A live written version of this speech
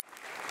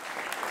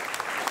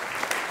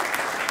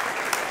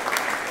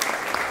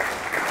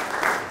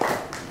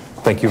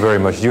Thank you very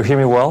much. Do you hear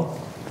me well?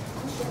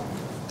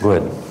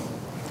 Good.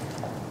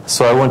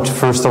 So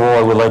first of all,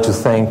 I would like to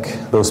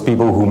thank those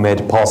people who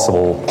made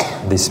possible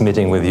this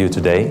meeting with you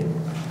today.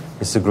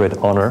 It's a great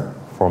honor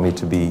for me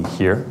to be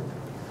here.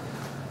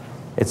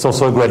 It's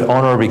also a great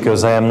honor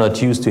because I am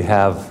not used to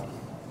have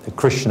a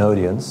Christian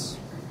audience.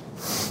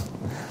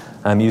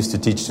 I'm used to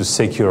teach to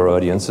secular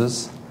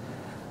audiences,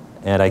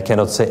 and I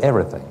cannot say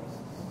everything.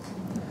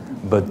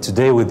 But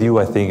today with you,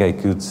 I think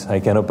I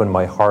can open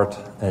my heart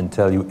and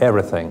tell you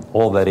everything,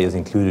 all that is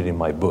included in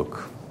my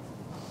book.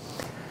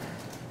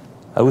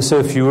 I will say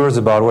a few words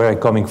about where I'm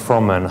coming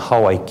from and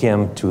how I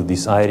came to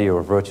this idea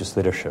of virtuous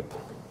leadership.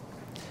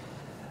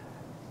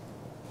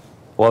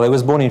 Well, I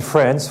was born in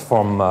France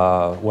from,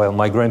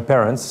 my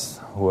grandparents,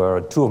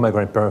 two of my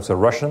grandparents were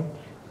Russian.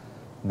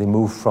 They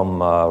moved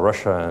from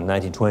Russia in the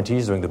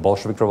 1920s during the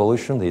Bolshevik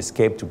Revolution. They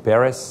escaped to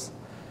Paris.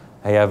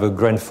 I have a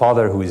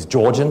grandfather who is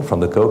Georgian from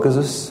the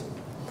Caucasus.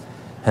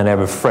 And I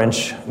have a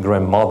French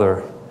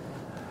grandmother,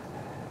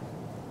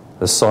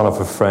 the son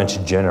of a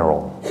French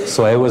general.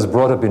 So I was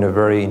brought up in a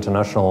very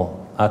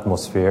international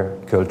atmosphere,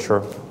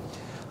 culture.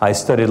 I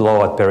studied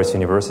law at Paris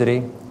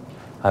University.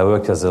 I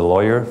worked as a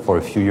lawyer for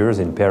a few years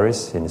in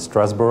Paris, in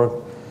Strasbourg.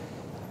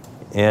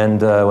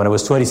 And when I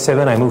was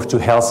 27, I moved to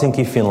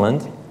Helsinki,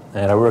 Finland,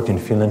 and I worked in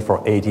Finland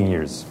for 18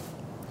 years.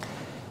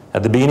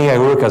 At the beginning, I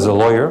worked as a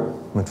lawyer,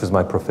 which was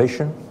my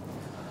profession.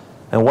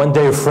 And one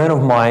day, a friend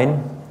of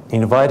mine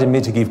invited me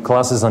to give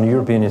classes on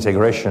European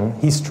integration,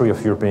 history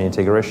of European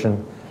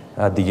integration,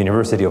 at the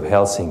University of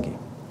Helsinki.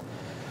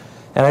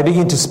 And I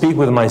began to speak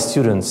with my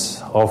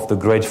students of the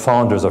great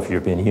founders of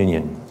European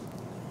Union.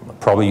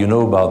 Probably you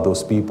know about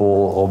those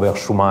people: Robert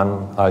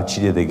Schuman,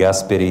 Alcide de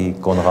Gasperi,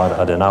 Konrad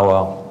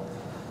Adenauer,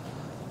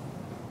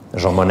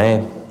 Jean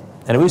Monnet.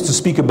 And I used to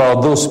speak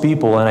about those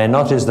people, and I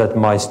noticed that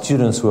my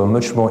students were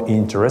much more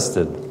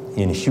interested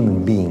in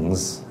human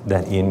beings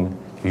than in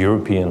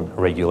European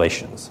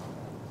regulations.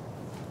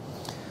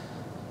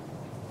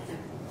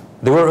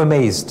 They were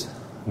amazed.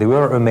 They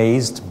were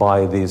amazed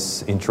by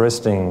these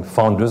interesting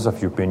founders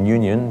of European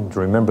Union.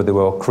 Remember, they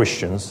were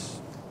Christians.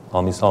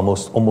 Almost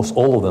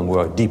all of them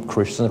were deep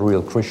Christians,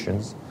 real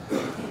Christians.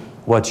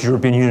 What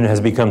European Union has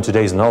become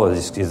today is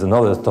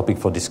another topic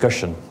for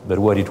discussion. But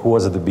what it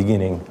was at the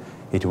beginning,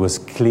 it was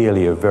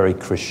clearly a very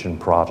Christian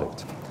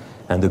project.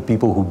 And the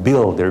people who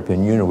built the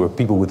European Union were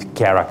people with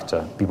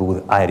character, people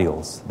with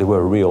ideals. They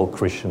were real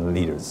Christian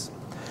leaders.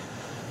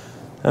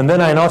 And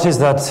then I noticed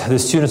that the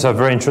students are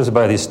very interested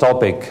by this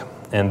topic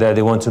and that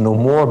they want to know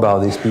more about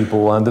these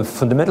people. And the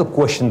fundamental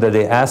question that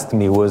they asked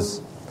me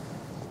was,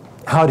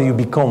 how do you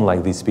become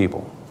like these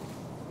people?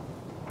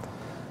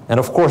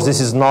 And of course, this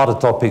is not a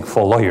topic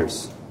for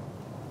lawyers.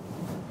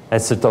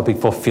 It's a topic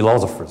for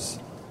philosophers,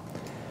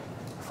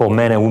 for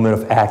men and women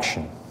of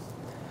action.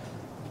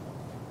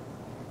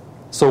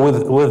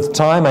 So with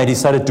time, I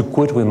decided to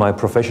quit with my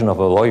profession of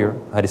a lawyer.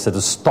 I decided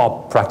to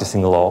stop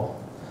practicing law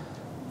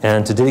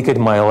and to dedicate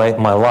my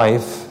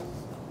life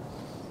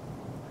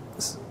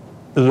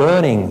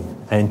learning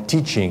and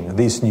teaching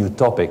this new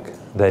topic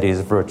that is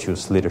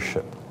virtuous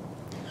leadership.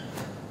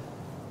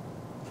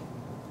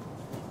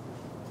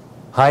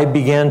 I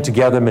began to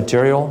gather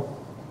material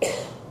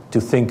to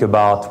think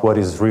about what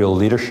is real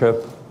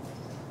leadership,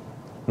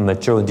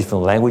 material in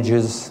different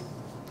languages.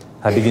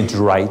 I began to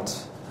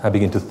write. I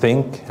began to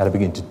think. I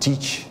began to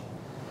teach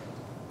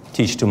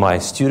to my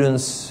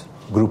students,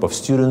 group of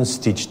students,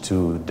 teach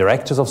to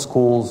directors of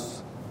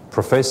schools,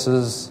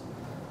 professors,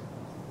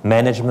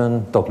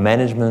 management, top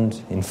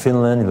management in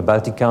Finland, in the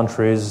Baltic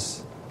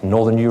countries, in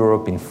Northern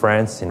Europe, in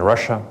France, in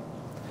Russia.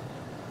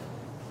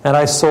 And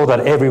I saw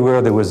that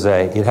everywhere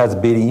it has a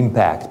big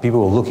impact.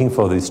 People were looking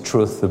for this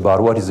truth about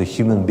what is a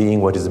human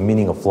being, what is the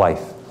meaning of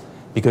life.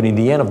 Because in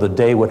the end of the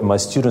day, what my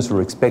students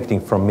were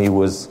expecting from me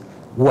was,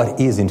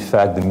 what is in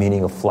fact the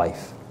meaning of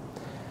life?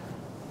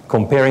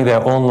 Comparing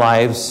their own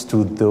lives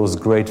to those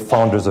great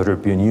founders of the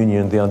European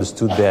Union, they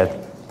understood that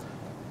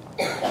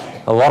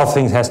a lot of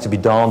things has to be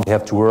done. They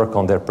have to work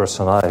on their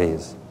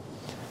personalities.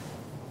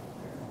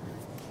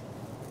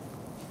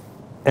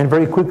 And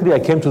very quickly I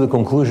came to the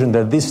conclusion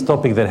that this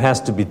topic that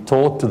has to be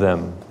taught to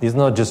them is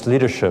not just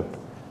leadership.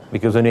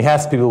 Because when you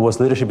ask people what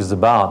leadership is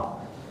about,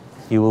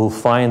 you will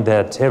find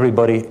that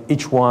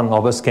each one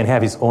of us can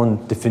have his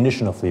own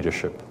definition of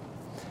leadership.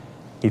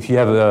 If you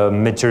are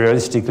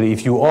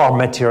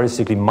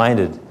materialistically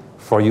minded,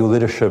 for you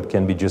leadership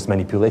can be just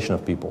manipulation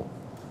of people,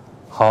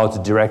 how to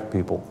direct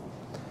people,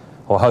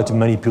 or how to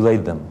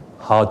manipulate them,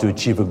 how to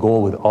achieve a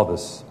goal with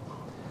others.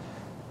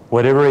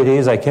 Whatever it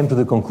is, I came to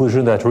the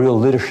conclusion that real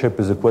leadership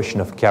is a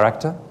question of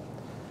character,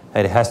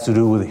 and it has to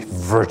do with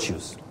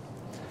virtues.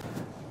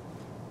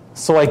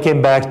 So I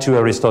came back to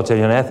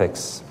Aristotelian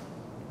ethics.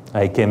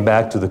 I came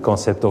back to the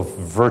concept of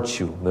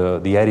virtue,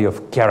 the idea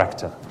of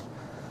character.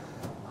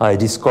 I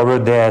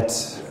discovered that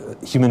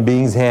human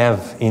beings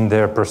have in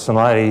their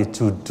personality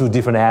two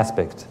different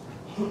aspects.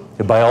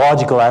 A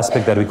biological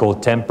aspect that we call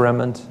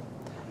temperament,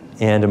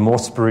 and a more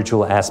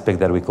spiritual aspect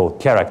that we call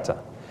character.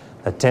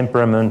 A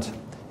temperament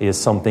is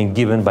something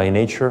given by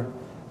nature.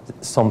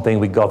 something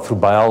we got through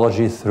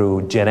biology,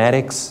 through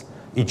genetics.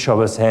 Each of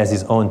us has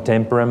his own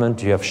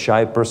temperament. You have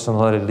shy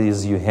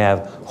personalities, you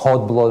have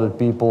hot-blooded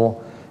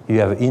people, you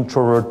have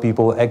introvert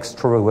people,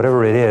 extrovert,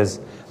 whatever it is.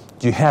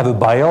 You have a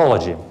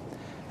biology.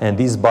 And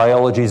this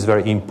biology is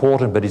very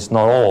important, but it's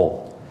not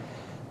all.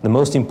 The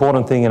most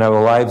important thing in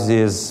our lives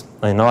is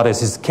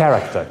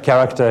character.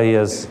 Character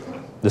is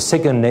the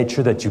second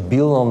nature that you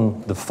build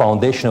on the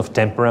foundation of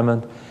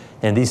temperament.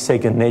 And this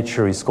second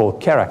nature is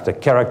called character.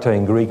 Character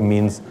in Greek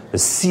means a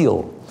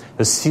seal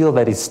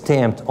that is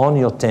stamped on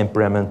your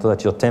temperament so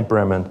that your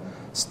temperament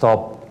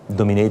stop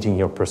dominating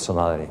your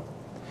personality.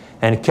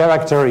 And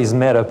character is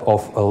made up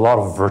of a lot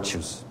of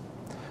virtues.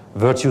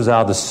 Virtues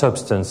are the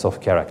substance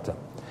of character.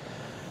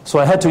 So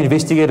I had to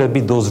investigate a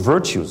bit those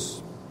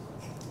virtues.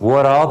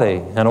 What are they?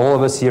 And all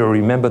of us here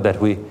remember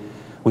that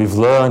we've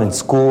learned in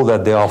school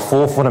that there are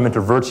 4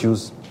 fundamental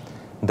virtues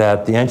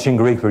that the ancient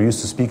Greeks were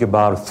used to speak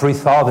about.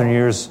 3,000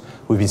 years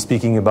we've been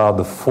speaking about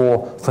the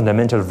 4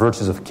 fundamental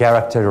virtues of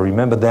character.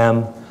 Remember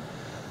them: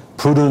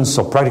 prudence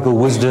or practical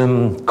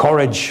wisdom,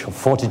 courage or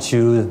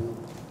fortitude,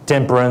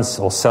 temperance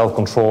or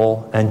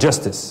self-control, and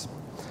justice.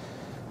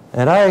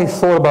 And I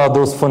thought about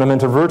those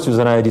fundamental virtues,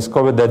 and I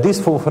discovered that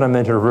these 4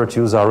 fundamental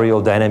virtues are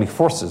real dynamic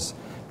forces,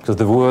 because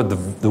the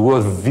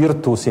word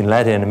virtus in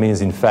Latin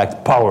means, in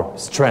fact, power,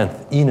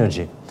 strength,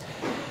 energy.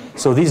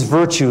 So these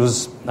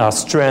virtues are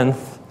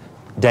strength,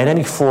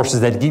 dynamic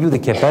forces that give you the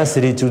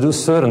capacity to do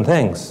certain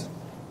things.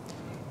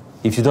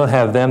 If you don't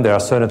have them, there are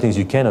certain things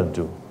you cannot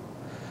do.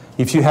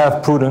 If you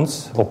have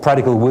prudence or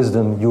practical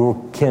wisdom,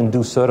 you can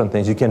do certain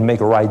things. You can make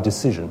right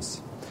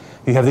decisions.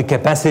 You have the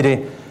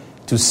capacity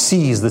to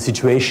seize the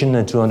situation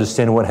and to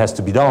understand what has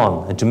to be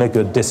done and to make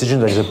a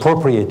decision that is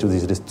appropriate to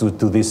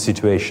this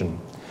situation.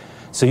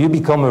 So you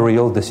become a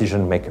real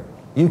decision maker.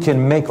 You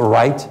can make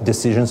right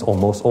decisions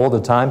almost all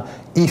the time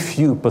if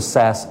you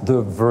possess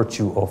the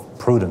virtue of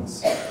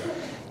prudence.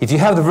 If you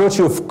have the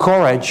virtue of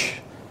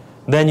courage,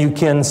 then you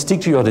can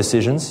stick to your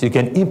decisions, you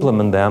can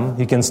implement them,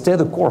 you can stay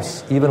the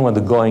course even when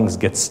the goings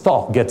get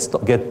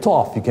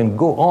tough. You can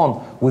go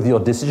on with your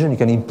decision, you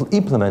can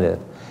implement it.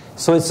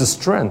 So it's a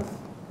strength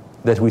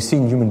that we see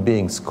in human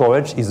beings.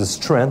 Courage is a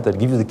strength that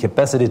gives you the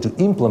capacity to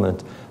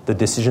implement the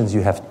decisions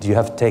you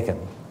have taken,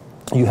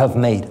 you have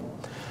made.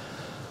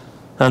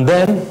 And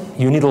then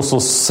you need also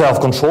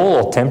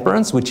self-control or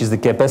temperance, which is the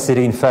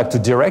capacity, in fact, to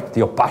direct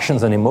your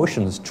passions and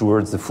emotions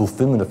towards the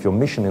fulfillment of your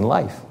mission in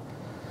life.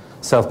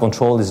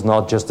 Self-control is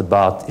not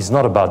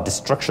about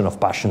destruction of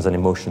passions and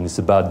emotions. It's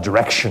about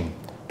direction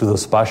to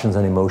those passions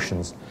and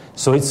emotions.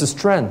 So it's a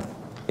strength.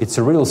 It's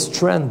a real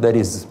strength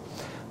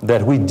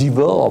that we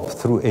develop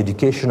through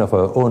education of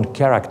our own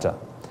character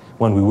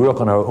when we work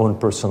on our own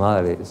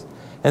personalities.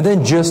 And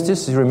then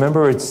justice, you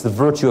remember, it's the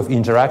virtue of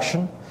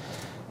interaction.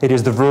 It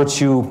is the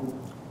virtue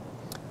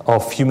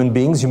of human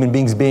beings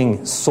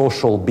being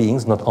social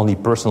beings, not only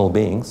personal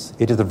beings.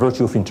 It is the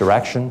virtue of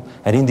interaction.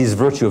 And in this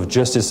virtue of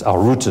justice are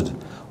rooted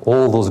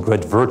all those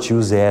great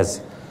virtues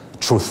as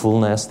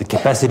truthfulness, the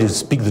capacity to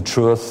speak the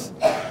truth,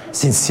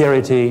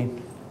 sincerity,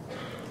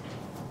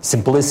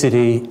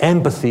 simplicity,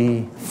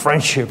 empathy,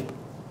 friendship,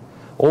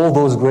 all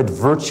those great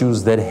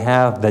virtues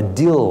that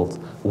deal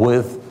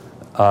with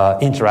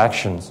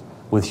interactions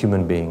with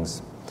human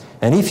beings.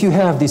 And if you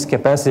have this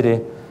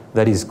capacity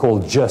that is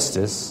called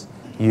justice,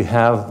 you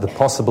have the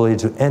possibility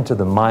to enter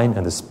the mind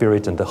and the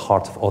spirit and the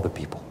heart of other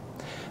people.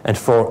 And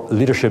for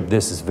leadership,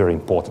 this is very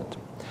important.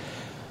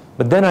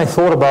 But then I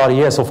thought about,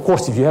 yes, of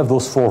course, if you have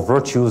those 4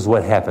 virtues,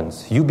 what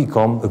happens? You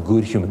become a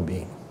good human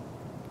being.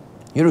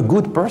 You're a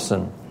good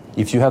person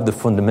if you have the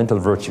fundamental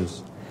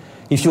virtues.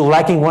 If you're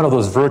lacking one of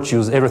those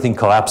virtues, everything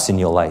collapses in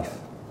your life.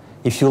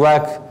 If you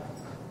lack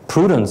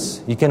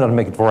prudence, you cannot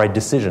make the right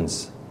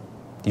decisions.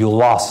 You're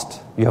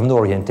lost. You have no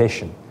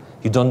orientation.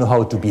 You don't know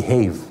how to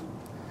behave.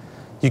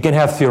 You can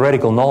have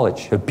theoretical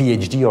knowledge, a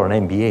PhD or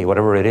an MBA,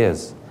 whatever it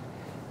is.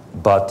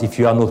 But if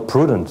you are not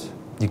prudent,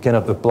 you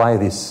cannot apply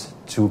this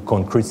to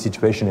concrete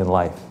situation in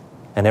life,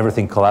 and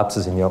everything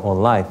collapses in your own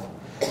life.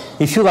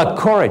 If you lack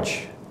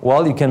courage,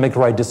 well, you can make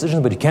right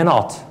decisions, but you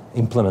cannot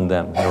implement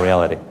them in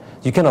reality.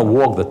 You cannot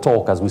walk the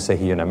talk, as we say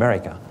here in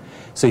America.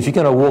 So if you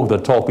cannot walk the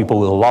talk, people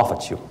will laugh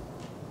at you.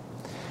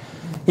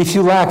 If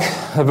you lack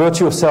a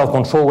virtue of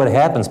self-control, what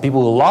happens?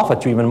 People will laugh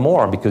at you even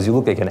more because you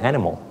look like an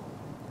animal.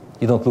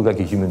 You don't look like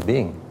a human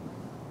being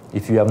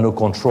if you have no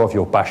control of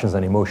your passions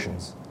and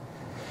emotions.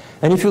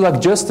 And if you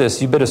lack justice,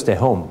 you better stay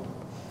home.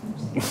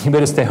 You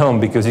better stay home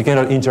because you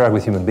cannot interact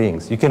with human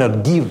beings. You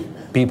cannot give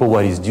people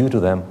what is due to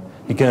them.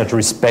 You cannot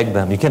respect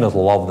them. You cannot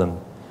love them.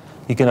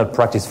 You cannot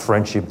practice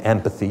friendship,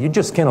 empathy. You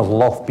just cannot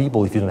love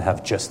people if you don't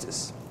have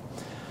justice.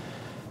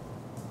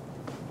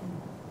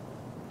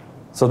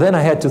 So then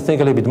I had to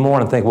think a little bit more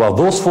and think, well,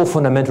 those 4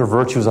 fundamental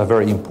virtues are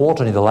very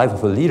important in the life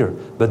of a leader,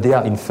 but they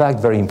are in fact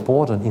very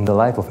important in the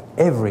life of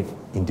every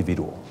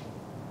individual.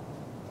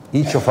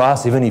 Each of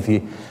us, even if he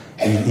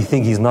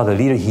thinks he's not a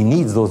leader, he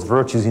needs those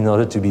virtues in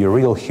order to be a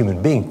real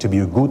human being, to be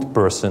a good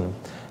person,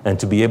 and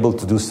to be able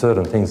to do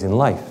certain things in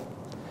life.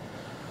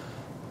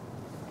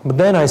 But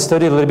then I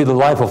studied a little bit the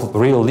life of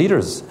real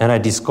leaders, and I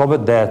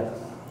discovered that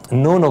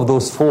none of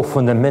those 4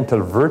 fundamental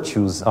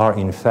virtues are,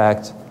 in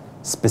fact,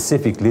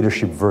 specific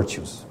leadership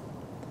virtues.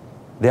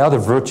 They are the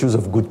virtues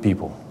of good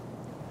people.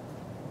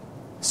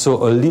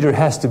 So a leader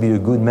has to be a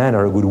good man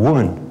or a good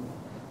woman.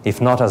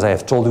 If not, as I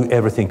have told you,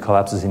 everything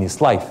collapses in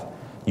his life.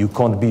 You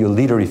can't be a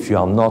leader if you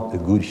are not a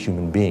good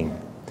human being.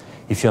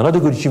 If you're not a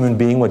good human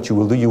being, what you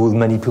will do, you will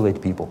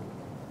manipulate people.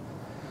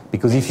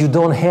 Because if you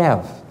don't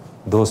have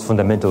those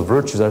fundamental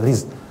virtues, at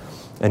least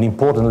an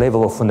important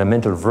level of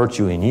fundamental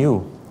virtue in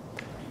you,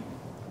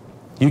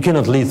 you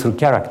cannot lead through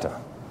character.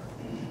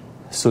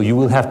 So you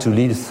will have to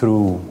lead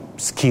through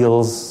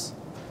skills.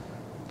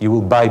 You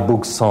will buy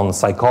books on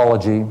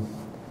psychology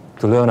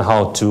to learn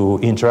how to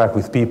interact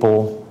with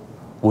people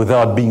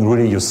without being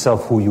really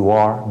yourself who you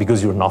are,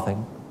 because you're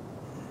nothing.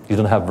 You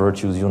don't have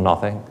virtues, you're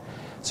nothing.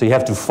 So you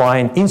have to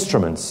find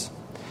instruments.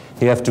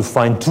 You have to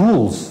find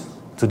tools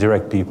to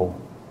direct people.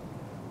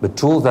 But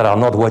tools that are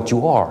not what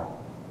you are.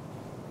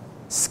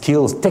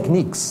 Skills,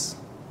 techniques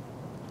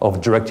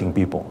of directing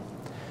people.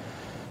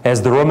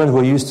 As the Romans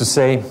were used to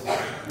say,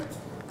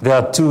 there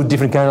are 2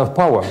 different kinds of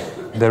power.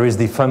 There is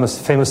the famous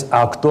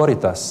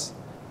auctoritas,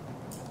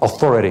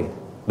 authority,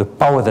 the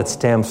power that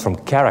stems from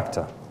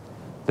character.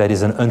 That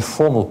is an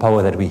informal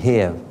power that we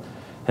have.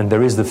 And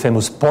there is the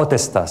famous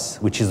potestas,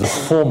 which is the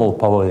formal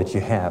power that you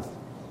have.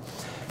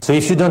 So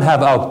if you don't have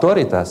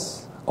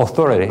auctoritas,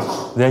 authority,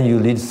 then you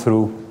lead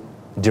through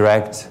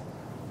direct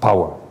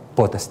power,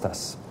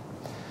 potestas.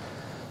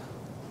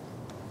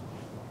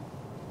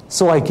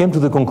 So I came to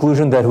the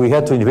conclusion that we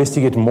had to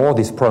investigate more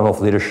this problem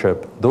of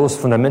leadership, those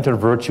fundamental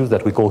virtues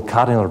that we call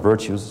cardinal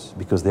virtues,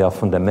 because they are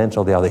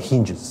fundamental, they are the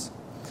hinges.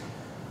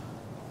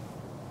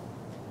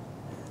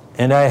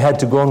 And I had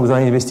to go on with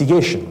my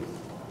investigation.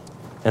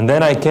 And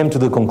then I came to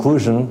the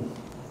conclusion,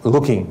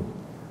 looking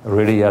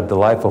really at the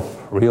life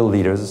of real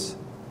leaders,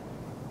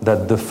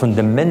 that the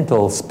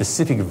fundamental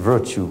specific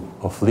virtue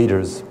of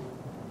leaders,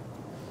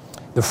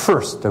 the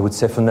first, I would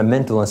say,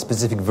 fundamental and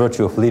specific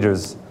virtue of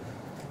leaders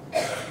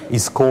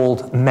is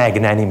called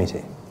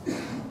magnanimity.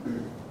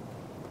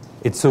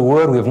 It's a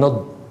word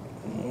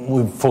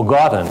we've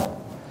forgotten,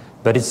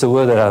 but it's a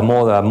word that has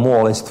more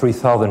or less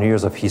 3,000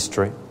 years of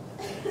history.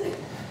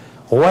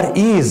 What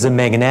is a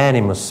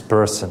magnanimous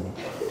person?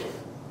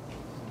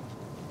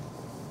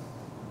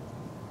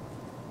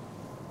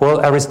 Well,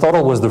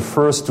 Aristotle was the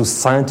first to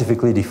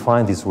scientifically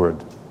define this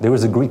word. There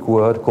was a Greek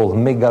word called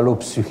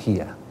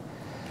megalopsychia.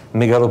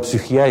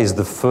 Megalopsychia is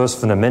the first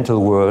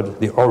fundamental word,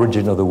 the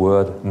origin of the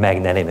word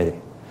magnanimity.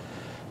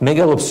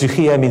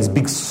 Megalopsychia means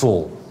big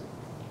soul.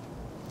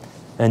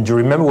 And do you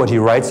remember what he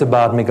writes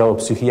about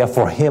megalopsychia?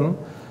 For him,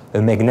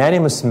 a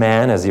magnanimous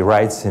man, as he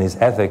writes in his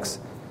Ethics,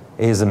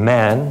 is a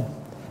man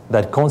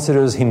that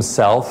considers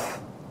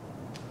himself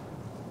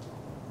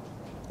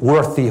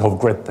worthy of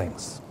great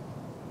things.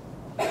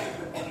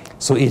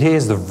 So it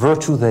is the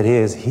virtue that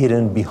is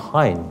hidden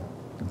behind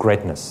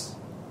greatness.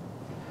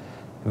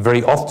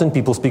 Very often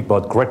people speak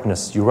about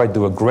greatness. You write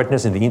the word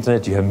greatness in the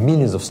internet, you have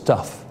millions of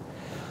stuff.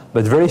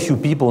 But very few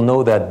people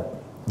know that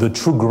the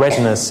true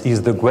greatness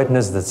is the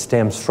greatness that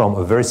stems from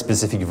a very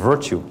specific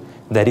virtue,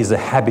 that is a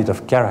habit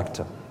of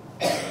character,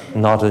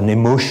 not an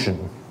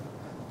emotion,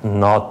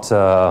 not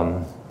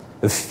a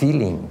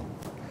feeling.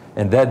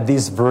 And that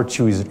this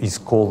virtue is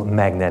called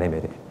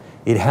magnanimity.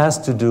 It has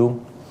to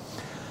do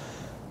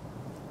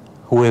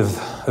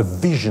with a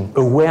vision,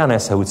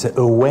 awareness, I would say,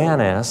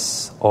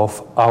 awareness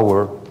of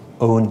our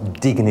own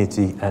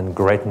dignity and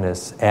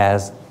greatness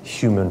as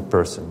human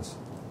persons.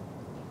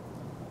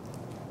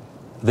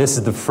 This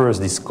is the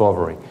first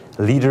discovery.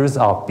 Leaders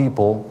are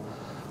people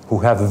who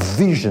have a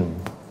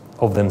vision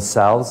of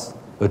themselves,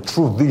 a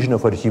true vision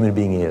of what a human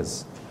being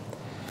is.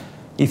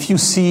 If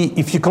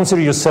you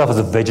consider yourself as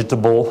a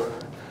vegetable,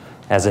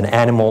 as an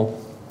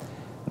animal,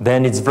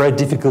 then it's very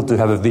difficult to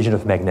have a vision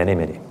of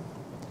magnanimity,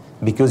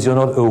 because you're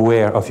not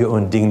aware of your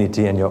own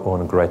dignity and your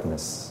own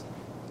greatness.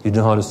 You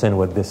don't understand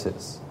what this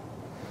is.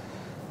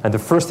 And the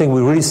first thing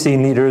we really see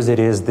in leaders, it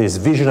is this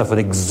vision of an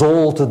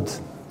exalted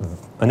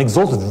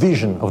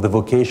vision of the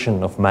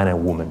vocation of man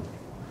and woman.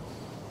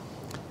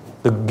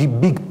 The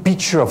big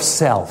picture of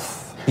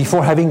self,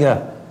 before having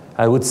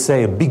I would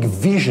say, a big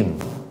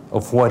vision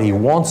of what he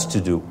wants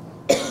to do,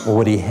 or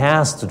what he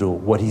has to do,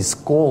 what he's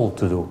called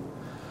to do.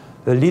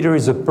 The leader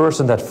is a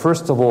person that,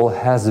 first of all,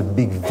 has a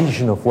big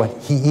vision of what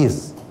he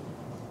is.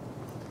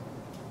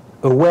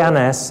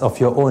 Awareness of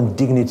your own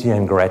dignity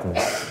and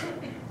greatness.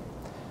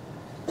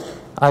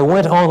 I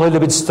went on a little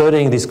bit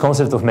studying this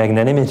concept of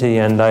magnanimity,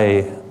 and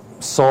I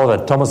saw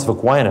that Thomas of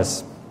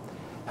Aquinas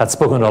had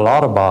spoken a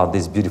lot about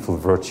this beautiful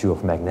virtue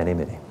of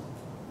magnanimity.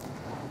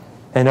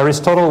 And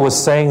Aristotle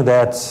was saying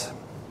that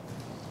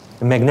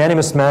a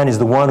magnanimous man is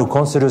the one who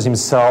considers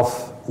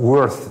himself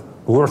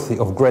worthy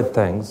of great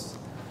things.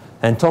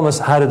 And Thomas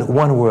added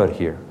one word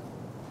here.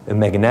 A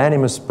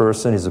magnanimous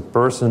person is a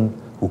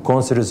person who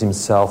considers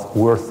himself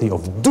worthy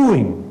of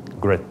doing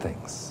great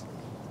things.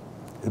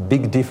 A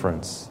big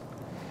difference.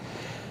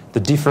 The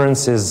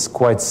difference is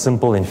quite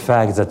simple, in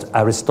fact, that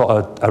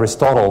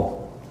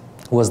Aristotle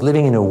was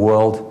living in a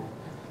world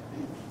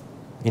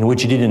in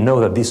which he didn't know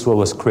that this world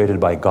was created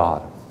by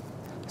God.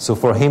 So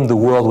for him, the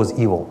world was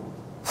evil,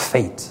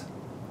 fate.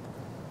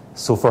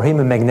 So for him,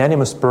 a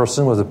magnanimous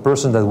person was a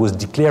person that was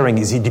declaring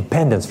his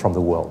independence from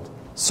the world.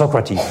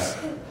 Socrates.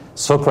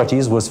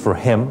 Socrates was for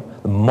him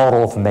the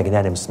model of a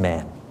magnanimous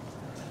man.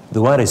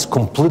 The one that is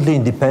completely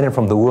independent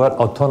from the world,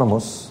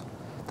 autonomous,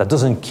 that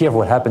doesn't care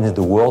what happens in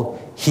the world.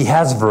 He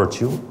has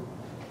virtue.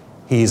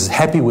 He is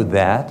happy with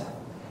that.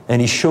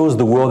 And he shows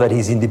the world that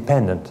he's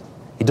independent.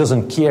 He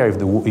doesn't care if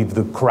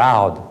the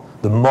crowd,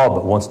 the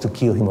mob, wants to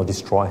kill him or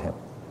destroy him.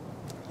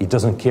 He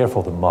doesn't care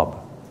for the mob.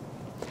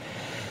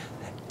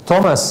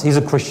 Thomas is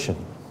a Christian.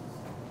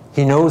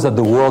 He knows that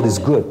the world is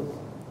good.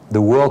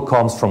 The world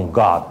comes from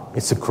God.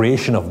 It's a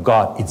creation of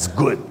God. It's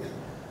good.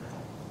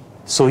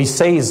 So he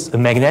says a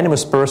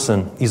magnanimous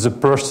person is a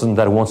person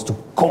that wants to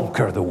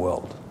conquer the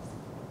world.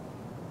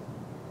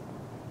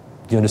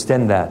 Do you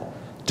understand that?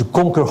 To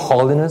conquer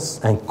holiness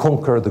and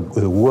conquer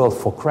the world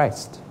for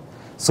Christ.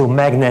 So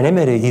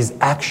magnanimity is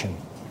action.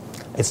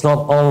 It's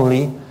not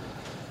only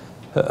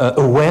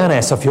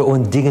awareness of your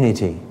own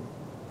dignity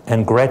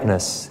and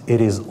greatness.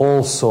 It is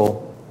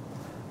also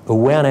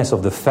awareness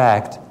of the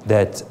fact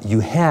that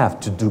you have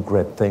to do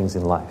great things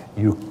in life.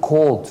 You're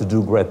called to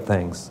do great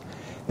things.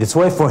 That's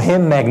why for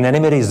him,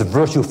 magnanimity is a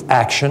virtue of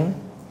action.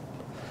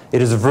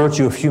 It is a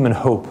virtue of human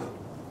hope.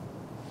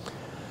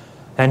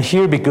 And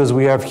here, because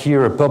we have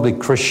here a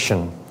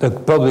Christian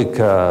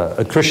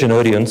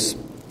audience,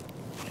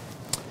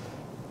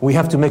 we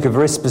have to make a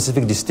very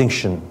specific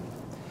distinction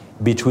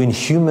between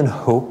human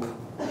hope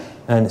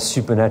and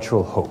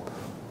supernatural hope.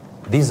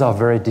 These are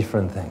very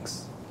different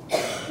things.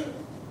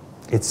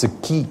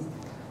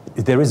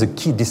 There is a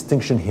key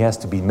distinction here has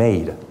to be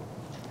made.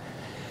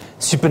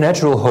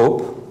 Supernatural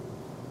hope,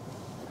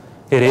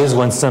 it is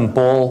when St.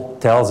 Paul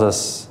tells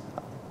us,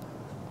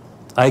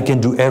 I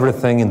can do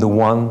everything in the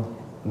one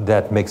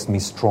that makes me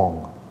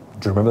strong.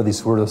 Do you remember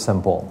this word of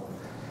St. Paul?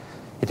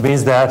 It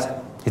means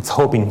that it's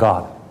hope in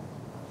God.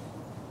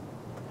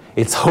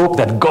 It's hope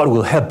that God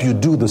will help you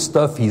do the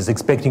stuff He's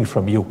expecting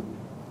from you.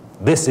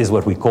 This is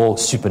what we call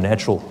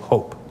supernatural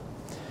hope.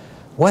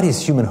 What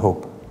is human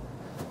hope?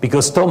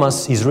 Because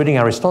Thomas is reading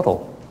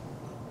Aristotle,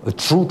 a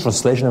true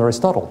translation of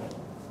Aristotle.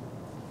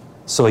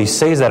 So he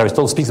says that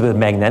Aristotle speaks about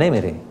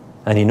magnanimity,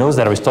 and he knows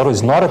that Aristotle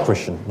is not a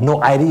Christian,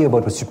 no idea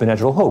about what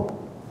supernatural hope.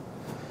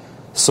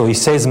 So he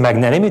says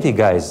magnanimity,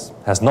 guys,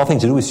 has nothing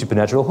to do with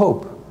supernatural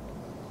hope.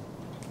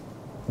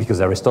 Because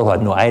Aristotle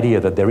had no idea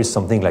that there is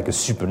something like a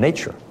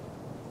supernature.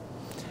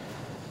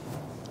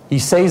 He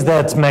says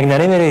that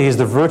magnanimity is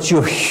the virtue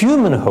of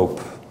human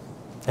hope.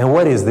 And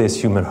what is this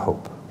human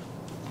hope?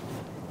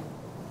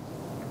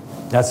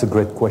 That's a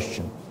great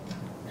question.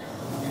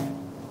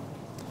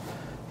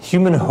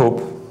 Human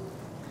hope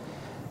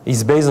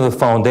is based on the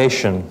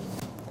foundation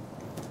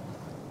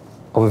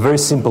of a very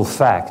simple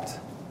fact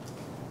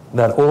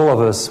that all of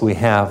us, we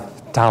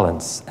have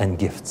talents and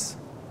gifts.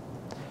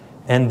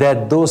 And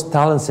that those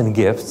talents and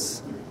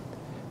gifts,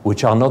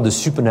 which are not the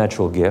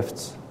supernatural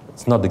gifts,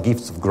 it's not the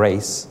gifts of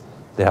grace,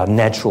 they are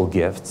natural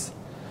gifts,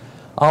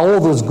 are all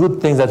those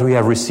good things that we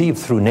have received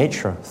through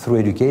nature, through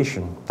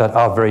education, that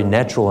are very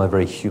natural and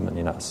very human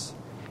in us.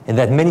 And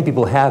that many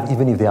people have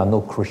even if they are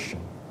not Christian.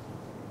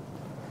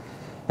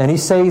 And he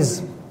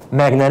says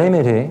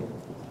magnanimity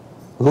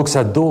looks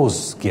at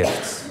those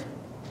gifts,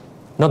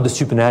 not the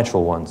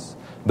supernatural ones,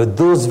 but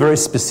those very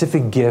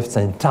specific gifts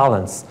and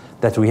talents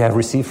that we have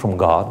received from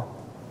God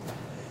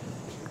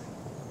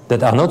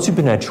that are not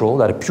supernatural,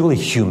 that are purely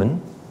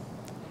human.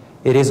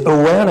 It is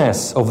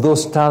awareness of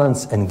those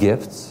talents and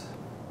gifts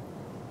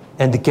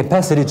and the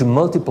capacity to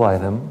multiply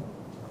them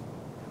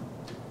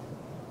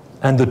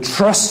and the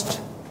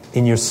trust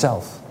in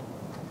yourself.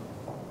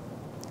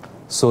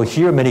 So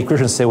here many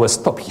Christians say, well,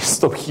 stop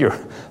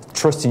here.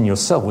 Trust in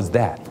yourself. What's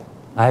that?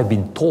 I have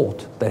been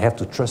taught that I have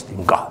to trust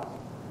in God.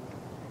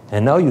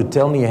 And now you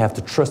tell me I have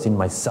to trust in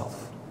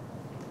myself.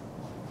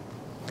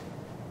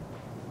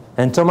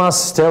 And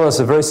Thomas tells us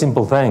a very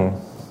simple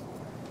thing.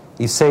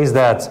 He says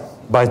that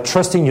by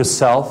trusting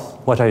yourself,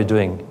 what are you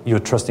doing? You're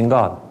trusting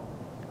God.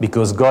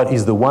 Because God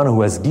is the one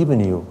who has given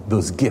you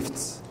those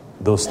gifts,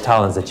 those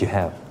talents that you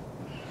have.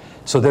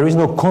 So there is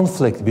no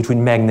conflict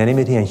between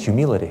magnanimity and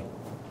humility.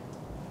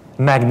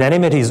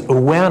 Magnanimity is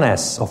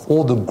awareness of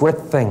all the great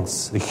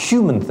things, the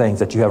human things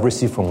that you have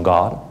received from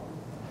God.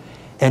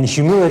 And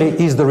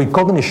humility is the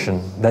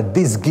recognition that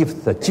these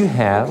gifts that you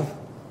have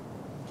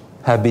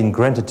been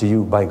granted to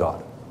you by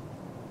God.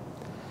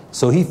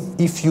 So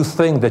if you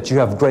think that you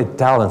have great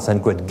talents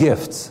and great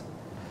gifts,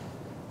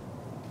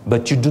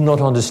 but you do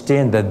not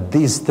understand that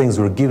these things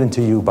were given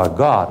to you by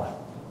God,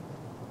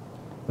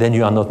 then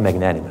you are not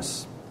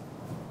magnanimous.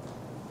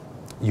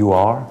 You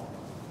are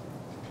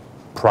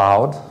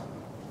proud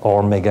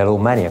or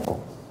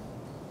megalomaniacal.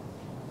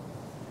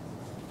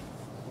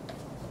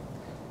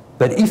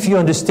 But if you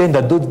understand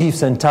that those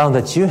gifts and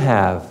talents that you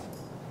have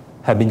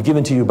been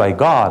given to you by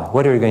God,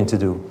 what are you going to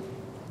do?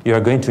 You are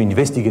going to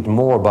investigate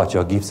more about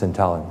your gifts and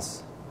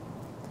talents.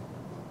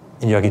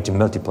 And you are going to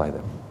multiply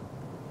them.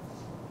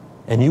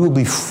 And you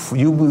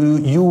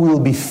will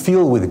be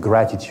filled with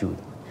gratitude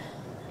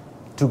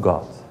to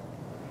God.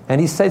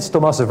 And he says,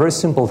 Thomas, a very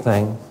simple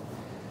thing,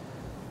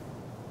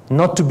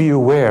 not to be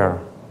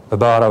aware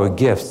about our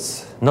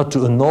gifts, not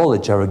to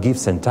acknowledge our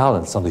gifts and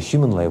talents on the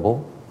human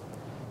level.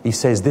 He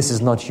says, this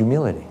is not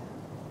humility.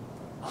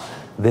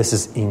 This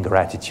is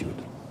ingratitude.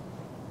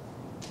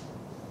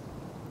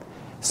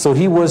 So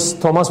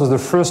Thomas was the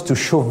first to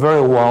show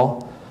very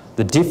well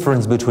the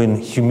difference between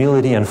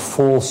humility and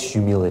false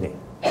humility.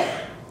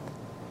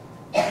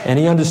 And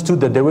he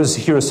understood that there was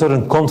here a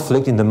certain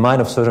conflict in the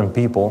mind of certain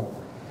people.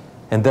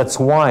 And that's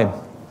why,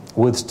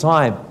 with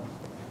time,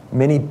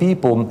 many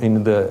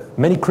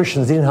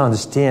Christians didn't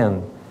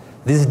understand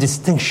this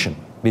distinction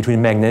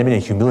between magnanimity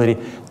and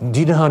humility,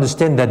 didn't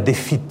understand that they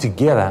fit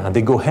together and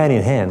they go hand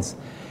in hand.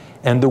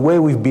 And the way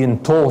we've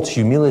been taught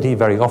humility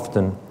very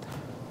often,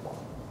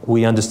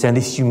 we understand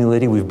this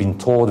humility we've been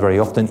taught very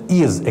often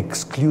is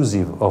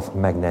exclusive of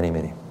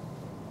magnanimity.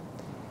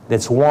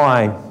 That's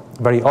why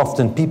very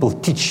often people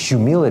teach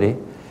humility,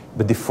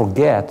 but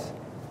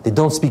they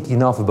don't speak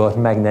enough about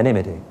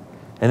magnanimity.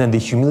 And then the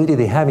humility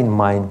they have in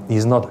mind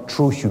is not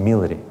true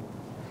humility.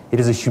 It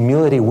is a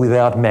humility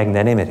without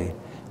magnanimity,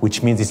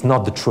 which means it's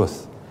not the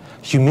truth.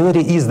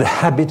 Humility is the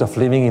habit of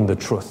living in the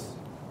truth.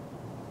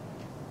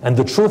 And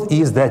the truth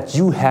is that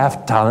you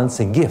have talents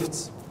and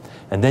gifts.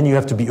 And then you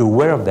have to be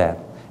aware of that,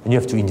 and you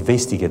have to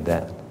investigate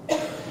that.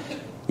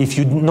 If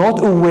you're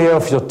not aware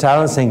of your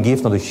talents and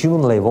gifts on the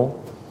human level,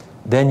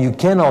 then you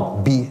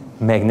cannot be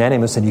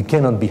magnanimous and you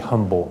cannot be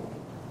humble.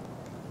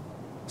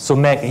 So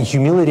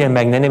humility and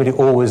magnanimity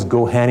always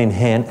go hand in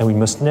hand, and we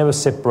must never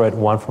separate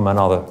one from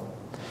another.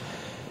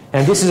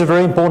 And this is a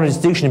very important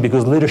distinction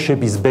because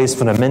leadership is based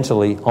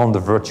fundamentally on the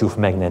virtue of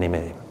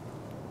magnanimity.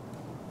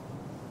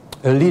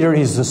 A leader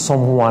is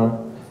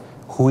someone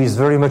who is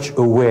very much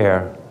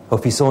aware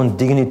of his own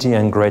dignity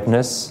and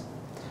greatness,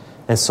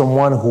 and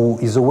someone who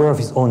is aware of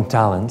his own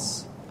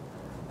talents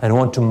and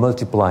wants to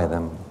multiply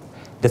them.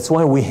 That's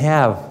why we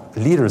have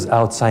leaders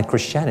outside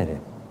Christianity.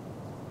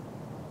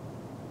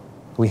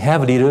 We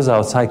have leaders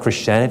outside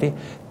Christianity,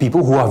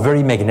 people who are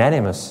very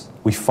magnanimous.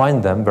 We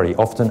find them very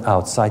often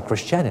outside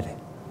Christianity.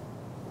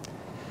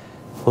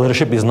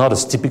 Leadership is not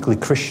as typically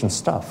Christian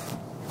stuff.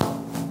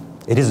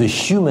 It is a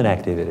human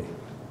activity,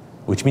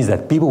 which means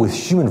that people with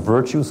human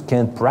virtues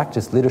can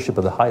practice leadership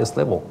at the highest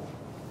level.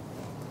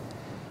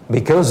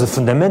 Because the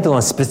fundamental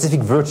and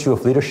specific virtue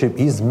of leadership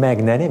is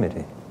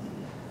magnanimity.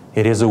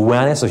 It is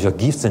awareness of your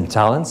gifts and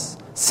talents,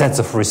 sense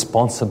of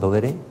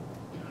responsibility,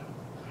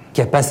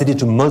 capacity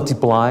to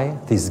multiply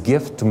this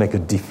gift to make a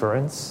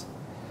difference,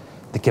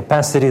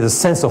 the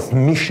sense of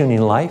mission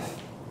in life.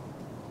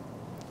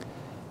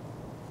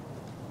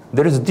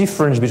 There is a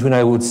difference between,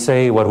 I would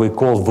say, what we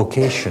call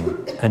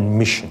vocation and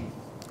mission.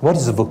 What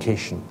is a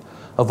vocation?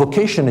 A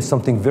vocation is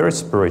something very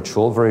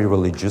spiritual, very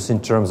religious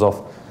in terms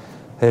of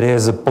it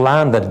is a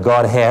plan that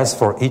God has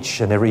for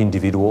each and every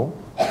individual.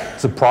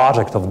 It's a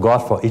project of God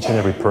for each and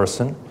every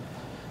person.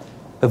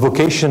 A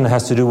vocation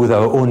has to do with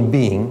our own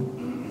being.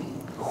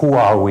 Who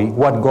are we?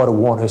 What God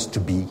wants us to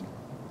be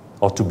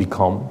or to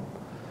become.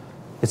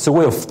 It's a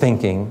way of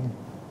thinking,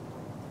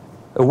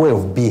 a way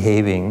of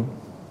behaving.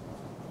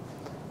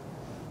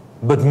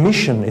 But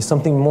mission is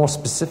something more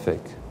specific.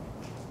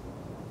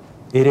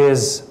 It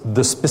is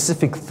the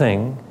specific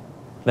thing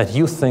that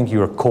you think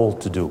you are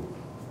called to do.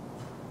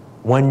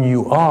 When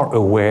you are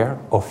aware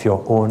of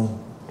your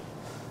own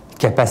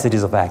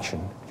capacities of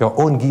action, your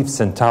own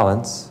gifts and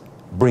talents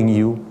bring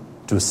you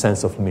to a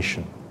sense of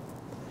mission.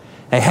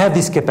 I have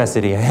this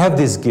capacity, I have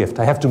this gift,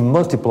 I have to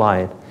multiply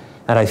it,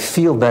 and I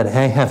feel that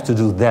I have to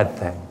do that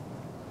thing.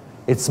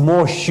 It's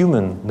more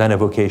human than a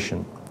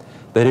vocation,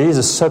 but it is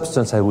a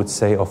substance, I would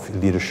say, of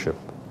leadership.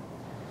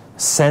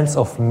 Sense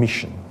of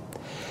mission.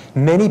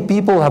 Many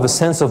people have a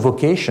sense of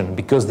vocation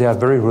because they are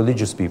very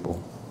religious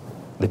people.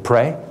 They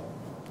pray,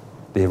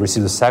 they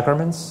receive the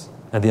sacraments,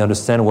 and they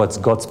understand what's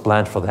God's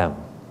plan for them.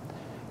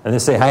 And they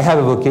say, I have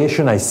a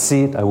vocation, I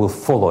see it, I will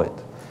follow it.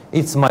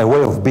 It's my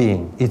way of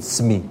being, it's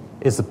me.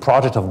 It's the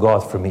project of God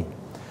for me.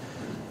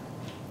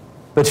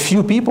 But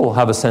few people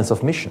have a sense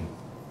of mission.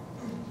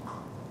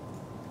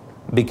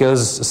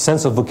 Because a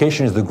sense of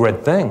vocation is the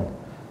great thing,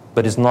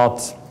 but it's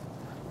not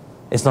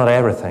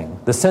everything.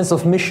 The sense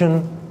of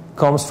mission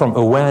comes from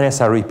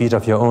awareness, I repeat,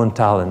 of your own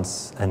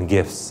talents and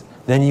gifts.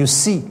 Then you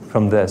see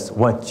from this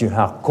what you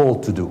are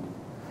called to do.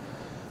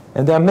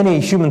 And there are many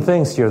human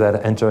things here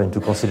that enter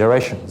into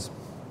considerations.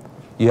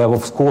 You have,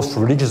 of course,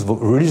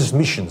 religious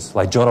missions,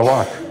 like Joan of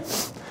Arc.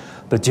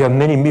 But you have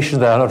many missions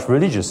that are not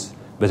religious,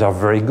 but are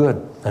very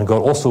good. And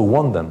God also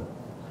wants them.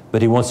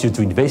 But He wants you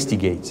to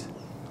investigate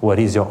what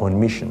is your own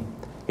mission.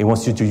 He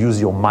wants you to use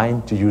your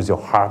mind, to use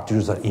your heart, to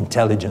use your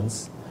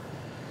intelligence,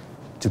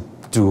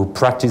 to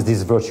practice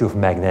this virtue of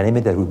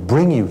magnanimity that will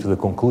bring you to the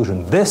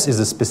conclusion, this is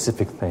a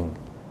specific thing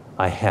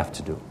I have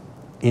to do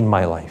in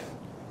my life.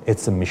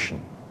 It's a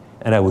mission.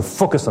 And I will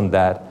focus on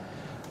that.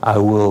 I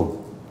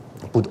will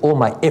put all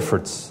my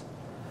efforts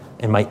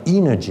and my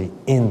energy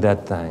in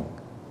that thing.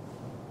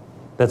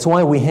 That's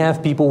why we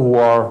have people who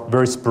are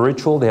very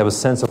spiritual, they have a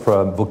sense of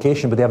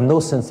vocation, but they have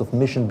no sense of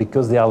mission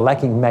because they are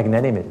lacking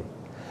magnanimity.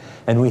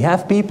 And we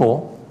have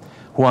people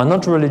who are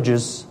not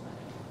religious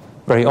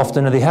very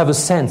often, and they have a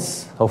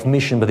sense of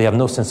mission, but they have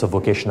no sense of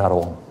vocation at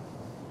all.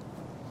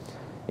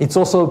 It's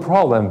also a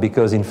problem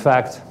because, in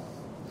fact,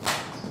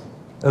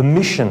 a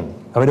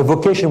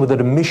vocation without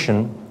a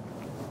mission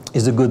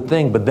is a good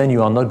thing, but then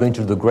you are not going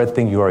to do the great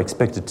thing you are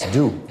expected to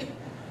do.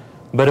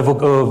 But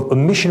a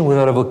mission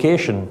without a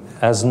vocation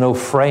has no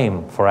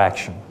frame for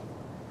action.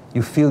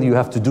 You feel you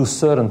have to do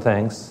certain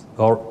things,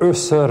 or a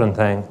certain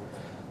thing,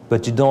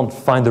 but you don't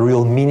find the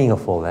real meaning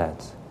of all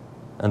that.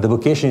 And the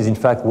vocation is, in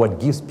fact, what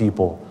gives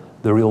people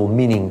the real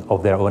meaning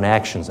of their own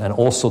actions and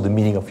also the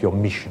meaning of your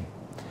mission.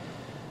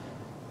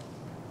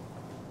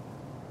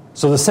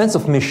 So the sense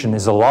of mission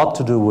is a lot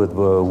to do with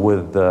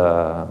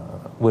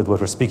what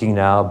we're speaking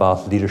now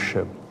about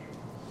leadership.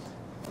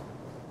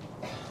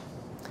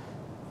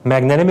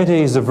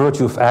 Magnanimity is a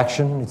virtue of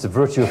action. It's a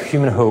virtue of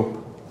human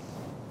hope.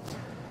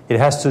 It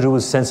has to do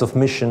with sense of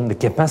mission, the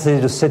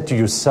capacity to set to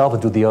yourself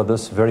and to the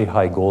others very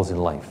high goals in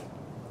life.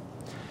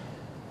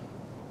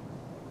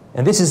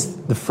 And this is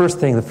the first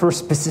thing, the first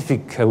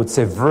specific, I would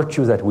say,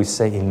 virtue that we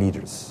say in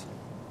leaders.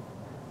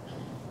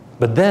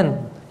 But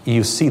then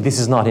you see this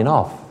is not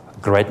enough.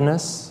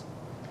 Greatness,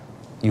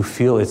 you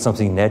feel it's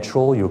something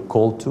natural, you're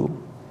called to.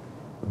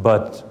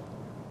 But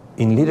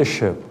in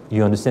leadership,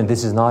 you understand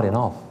this is not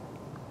enough.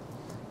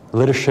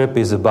 Leadership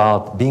is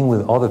about being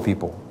with other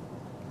people.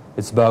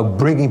 It's about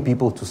bringing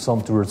people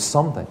towards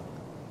something.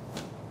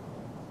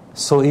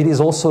 So it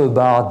is also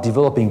about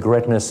developing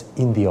greatness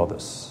in the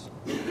others.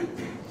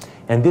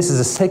 And this is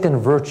a second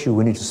virtue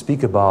we need to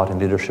speak about in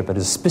leadership, and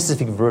a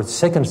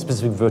second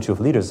specific virtue of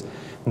leaders,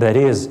 that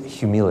is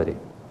humility.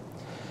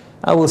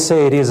 I will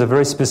say it is a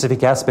very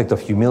specific aspect of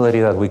humility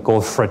that we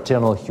call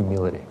fraternal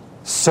humility,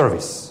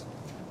 service.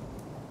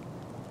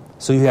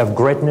 So you have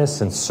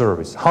greatness and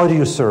service. How do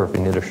you serve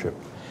in leadership?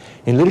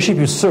 In leadership,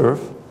 you serve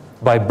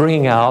by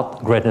bringing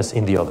out greatness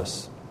in the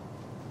others.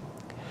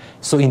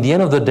 So in the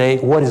end of the day,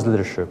 what is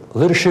leadership?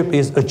 Leadership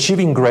is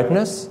achieving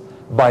greatness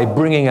by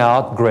bringing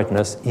out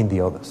greatness in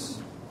the others.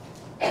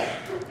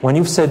 When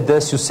you've said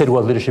this, you said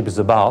what leadership is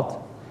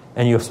about,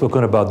 and you have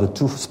spoken about the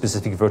two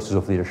specific virtues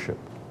of leadership,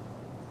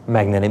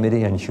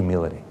 magnanimity and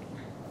humility.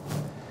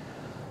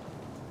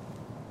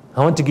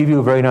 I want to give you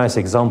a very nice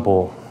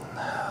example.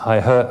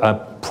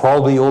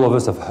 Probably all of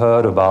us have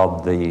heard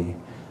about the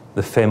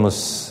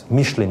famous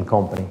Michelin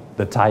company,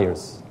 the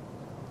tires.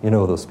 You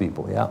know those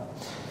people, yeah?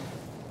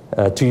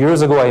 2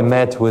 years ago, I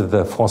met with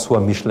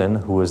François Michelin,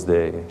 who was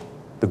the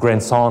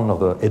grandson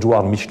of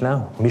Edouard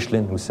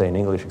Michelin, we say in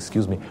English,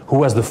 excuse me, who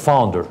was the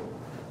founder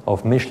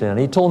of Michelin. And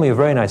he told me a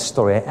very nice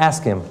story. I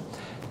asked him,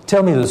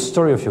 tell me the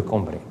story of your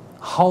company.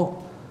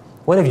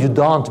 What have you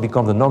done to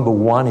become the number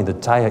one in the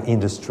tire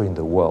industry in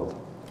the world?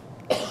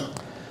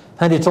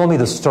 And he told me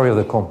the story of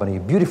the company, a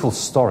beautiful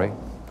story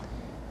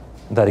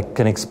that it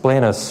can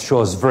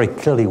show us very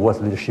clearly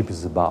what leadership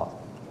is about.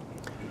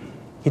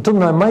 He told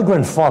me my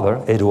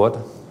grandfather, Edouard,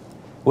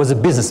 was a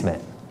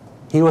businessman.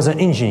 He was an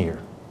engineer.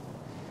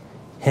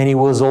 And he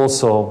was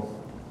also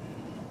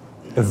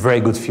a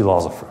very good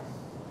philosopher.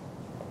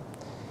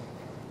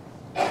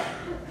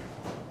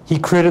 He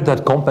created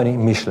that company,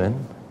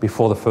 Michelin,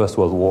 before the First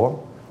World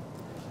War.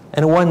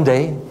 And one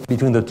day,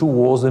 between the two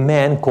wars, a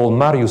man called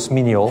Marius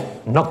Mignol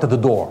knocked at the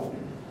door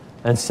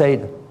and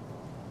said,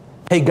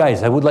 "Hey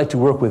guys, I would like to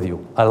work with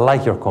you. I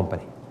like your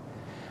company."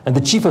 And the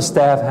chief of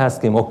staff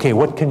asked him, "Okay,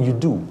 what can you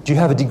do? Do you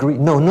have a degree?"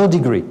 No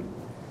degree.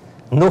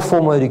 No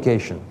formal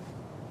education.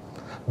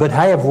 But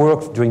I have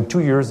worked during 2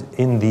 years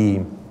in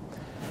the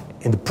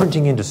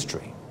printing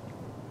industry.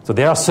 So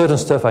there are certain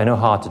stuff I know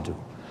how to do.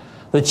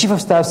 The chief of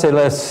staff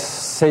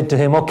said to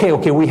him,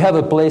 okay, we have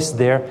a place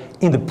there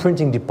in the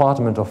printing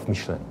department of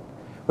Michelin.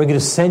 We're going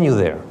to send you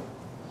there.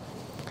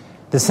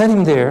 They sent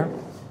him there,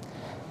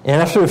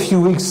 and after a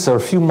few weeks or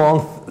a few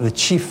months, the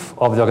chief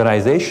of the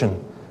organization,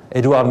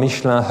 Edouard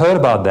Michelin, heard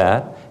about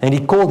that, and he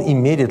called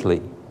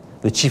immediately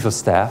the chief of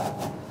staff,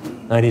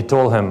 and he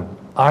told him,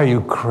 "Are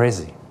you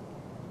crazy?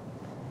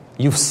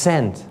 You've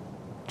sent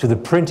to the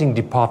printing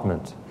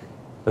department,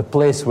 a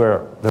place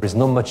where there is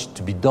not much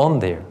to be done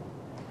there,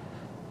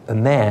 a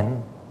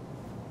man,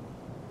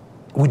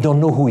 we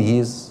don't know who he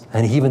is,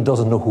 and he even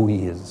doesn't know who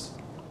he is.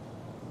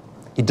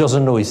 He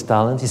doesn't know his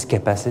talent, his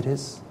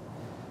capacities.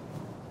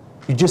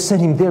 You just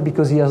sent him there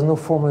because he has no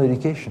formal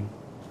education.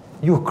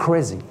 You're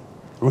crazy.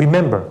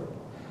 Remember,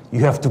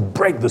 you have to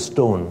break the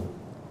stone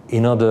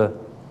in order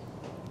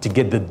to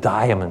get the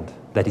diamond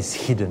that is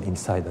hidden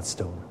inside that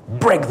stone.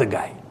 Break the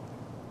guy.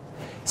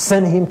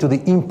 Send him to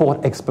the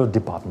import-export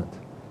department,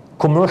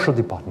 commercial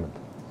department.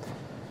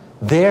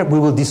 There we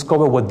will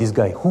discover what this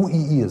guy, who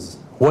he is,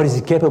 what is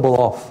he capable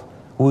of.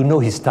 We will know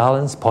his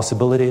talents,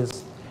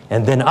 possibilities,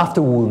 and then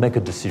after we will make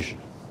a decision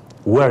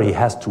where he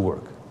has to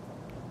work."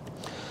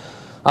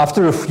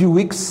 After a few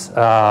weeks,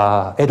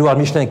 Edouard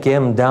Michelin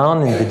came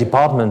down in the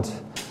department,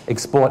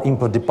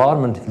 export-import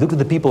department, looked at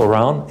the people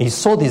around. He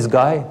saw this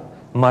guy,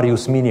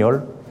 Marius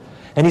Mignol,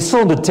 And he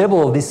saw on the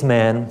table of this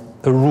man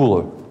a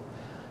ruler.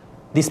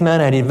 This man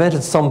had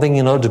invented something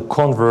in order to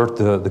convert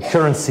the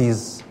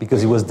currencies,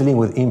 because he was dealing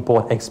with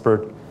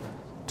import-export,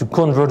 to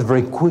convert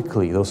very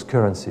quickly those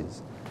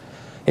currencies.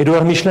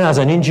 Edouard Michelin, as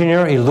an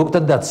engineer, he looked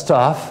at that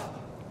stuff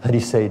and he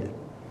said,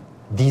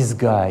 this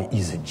guy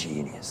is a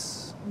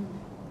genius.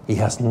 He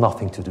has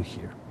nothing to do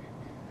here.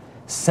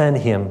 Send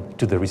him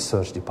to the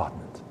research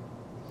department.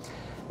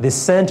 They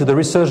sent to the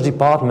research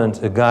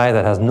department a guy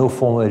that has no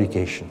formal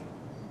education.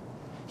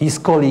 His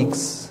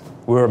colleagues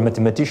were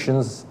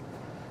mathematicians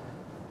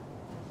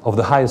of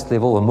the highest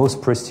level, the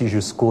most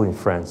prestigious school in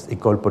France,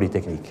 École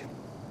Polytechnique.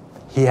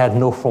 He had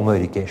no formal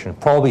education.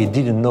 Probably he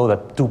didn't know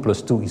that 2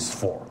 + 2 is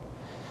 4.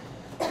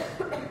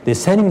 They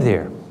sent him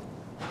there.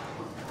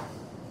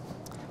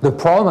 The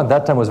problem at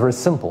that time was very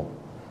simple.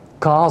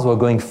 Cars were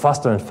going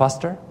faster and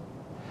faster,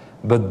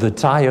 but the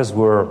tires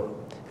were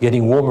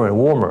getting warmer and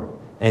warmer,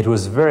 and it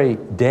was very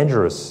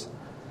dangerous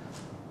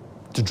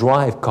to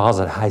drive cars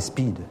at high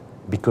speed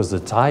because the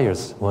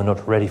tires were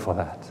not ready for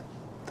that.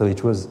 So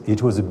it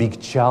was a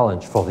big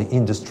challenge for the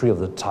industry of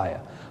the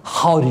tire.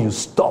 How do you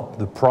stop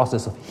the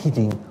process of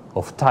heating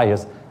of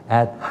tires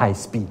at high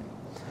speed?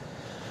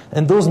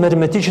 And those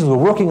mathematicians were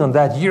working on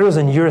that years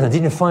and years and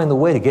didn't find a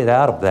way to get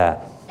out of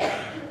that.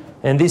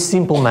 And this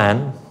simple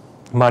man,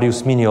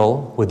 Marius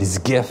Mignol, with his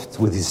gift,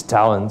 with his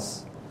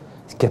talents,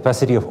 his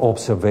capacity of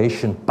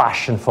observation,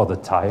 passion for the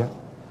tire,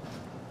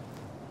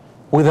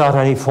 without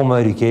any formal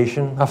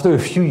education, after a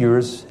few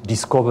years,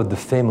 discovered the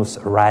famous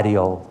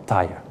radial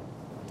tire.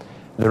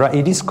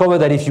 He discovered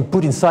that if you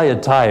put inside a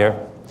tire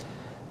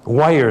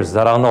wires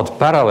that are not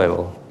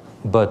parallel,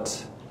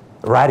 but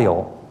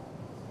radial,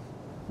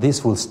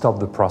 this will stop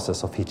the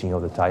process of heating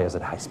of the tires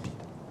at high speed.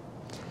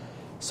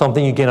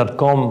 Something you cannot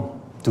come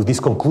to this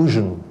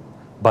conclusion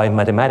by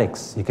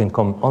mathematics. You can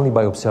come only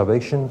by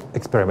observation,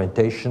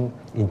 experimentation,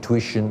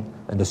 intuition,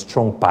 and a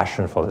strong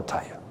passion for the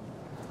tire.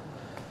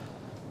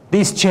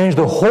 This changed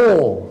the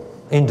whole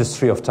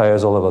industry of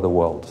tires all over the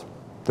world.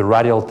 The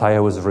radial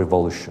tire was a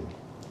revolution.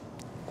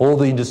 All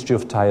the industry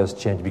of tires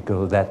changed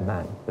because of that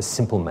man, a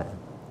simple man.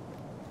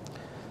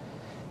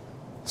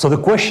 So the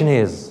question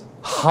is,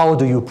 how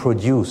do you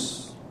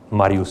produce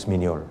Marius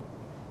Mignol?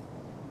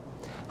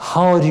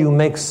 How do you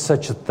make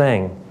such a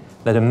thing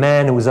that a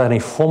man without any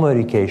formal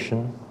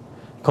education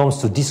comes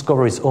to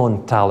discover his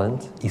own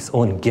talent, his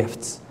own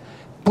gifts,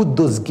 put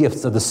those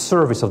gifts at the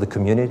service of the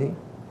community,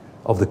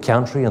 of the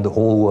country, and the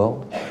whole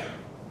world?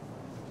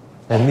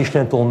 And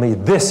Michelin told me,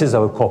 this is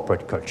our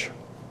corporate culture.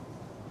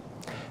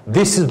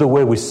 This is the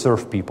way we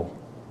serve people.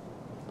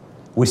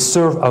 We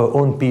serve our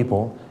own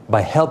people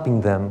by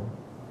helping them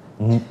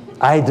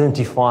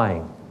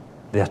identifying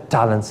their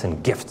talents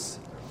and gifts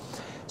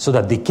so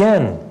that they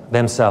can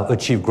themselves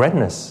achieve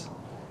greatness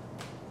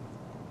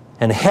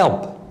and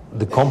help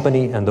the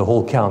company and the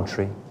whole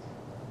country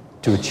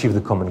to achieve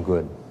the common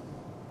good.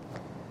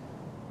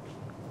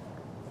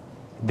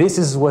 This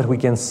is what we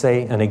can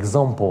say an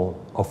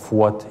example of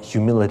what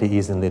humility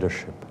is in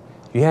leadership.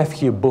 You have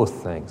here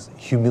both things,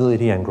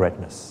 humility and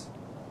greatness.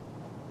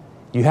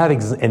 You have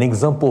an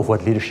example of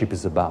what leadership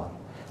is about.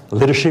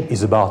 Leadership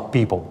is about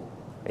people.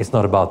 It's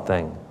not about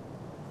things.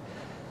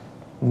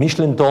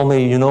 Michelin told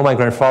me, my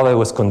grandfather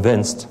was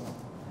convinced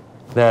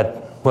that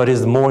what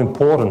is the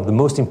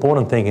most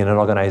important thing in an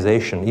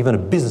organization, even a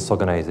business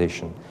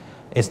organization,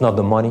 it's not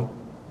the money,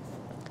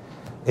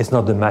 it's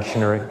not the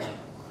machinery.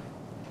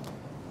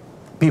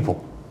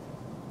 People.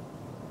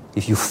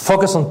 If you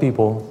focus on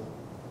people,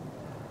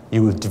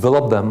 you will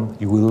develop them,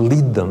 you will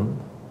lead them,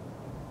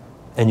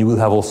 and you will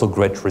have also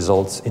great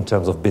results in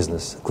terms of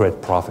business,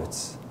 great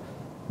profits.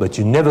 But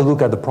you never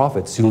look at the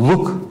profits, you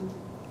look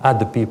at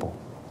the people.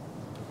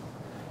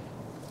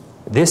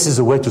 This is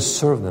a way to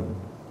serve them.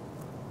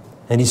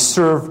 And he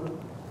served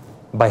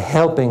by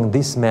helping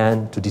this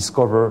man to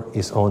discover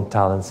his own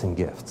talents and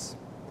gifts.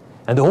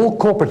 And the whole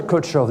corporate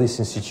culture of this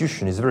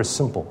institution is very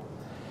simple.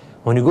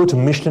 When you go to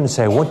Michelin and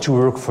say, I want to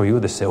work for you,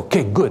 they say,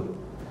 okay, good.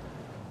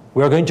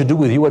 We are going to do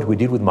with you what we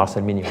did with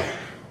Marcel Mignol,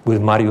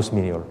 with Marius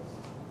Mignol.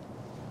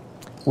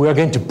 We are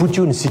going to put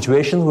you in a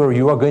situation where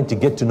you are going to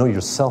get to know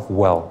yourself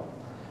well,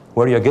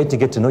 where you are going to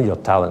get to know your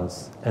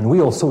talents. And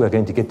we also are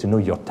going to get to know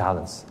your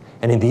talents.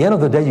 And in the end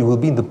of the day, you will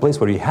be in the place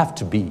where you have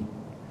to be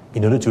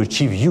in order to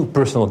achieve your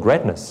personal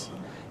greatness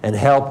and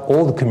help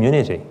all the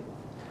community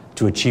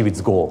to achieve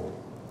its goal.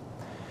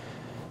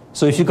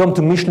 So if you come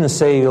to Michelin and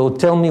say,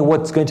 tell me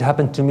what's going to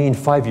happen to me in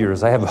 5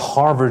 years. I have a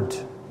Harvard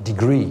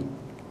degree.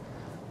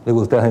 They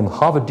will tell him,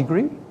 Harvard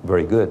degree?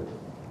 Very good.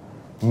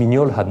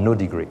 Mignol had no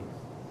degree.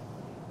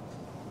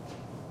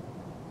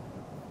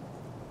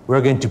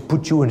 We're going to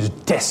put you and to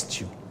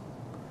test you.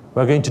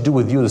 We're going to do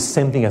with you the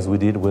same thing as we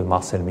did with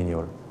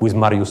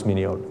Marius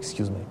Mignol,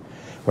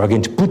 We're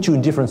going to put you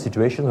in different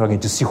situations. We're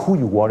going to see who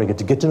you are. We're going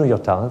to get to know your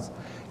talents.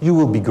 You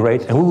will be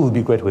great, and we will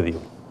be great with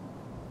you.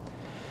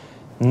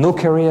 No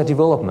career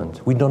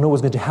development. We don't know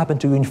what's going to happen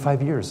to you in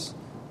 5 years.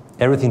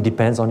 Everything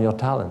depends on your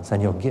talents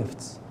and your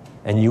gifts.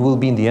 And you will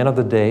be, in the end of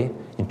the day,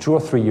 in 2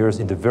 or 3 years,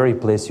 in the very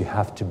place you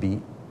have to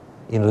be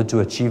in order to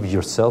achieve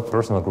yourself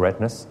personal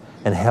greatness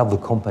and help the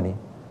company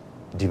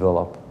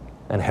develop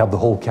and help the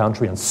whole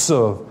country and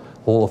serve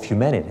all of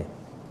humanity.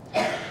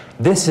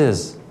 This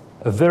is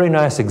a very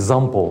nice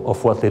example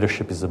of what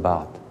leadership is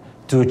about.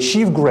 To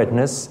achieve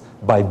greatness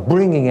by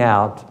bringing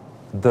out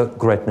the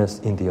greatness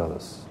in the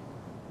others.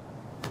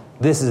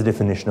 This is the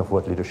definition of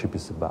what leadership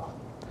is about.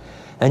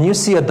 And you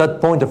see at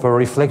that point of our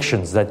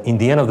reflections that in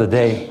the end of the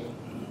day,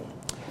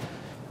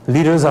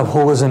 leaders have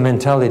always a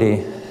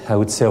mentality, I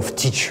would say, of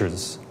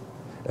teachers,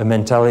 a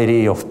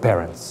mentality of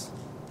parents.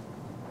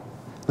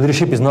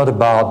 Leadership is not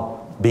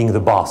about being the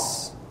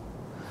boss.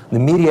 The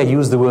media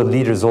use the word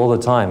leaders all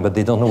the time, but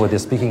they don't know what they're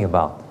speaking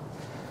about.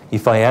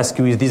 If I ask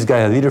you, is this guy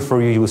a leader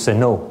for you, you will say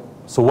no.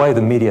 So why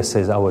the media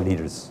says our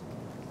leaders?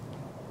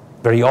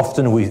 Very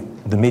often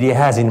the media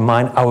has in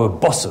mind our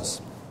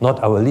bosses,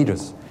 not our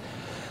leaders.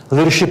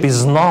 Leadership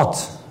is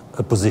not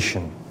a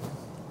position.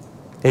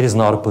 It is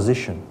not a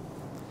position.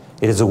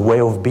 It is a way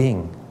of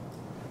being.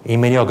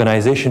 In many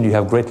organizations, you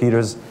have great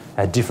leaders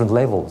at different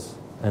levels.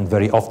 And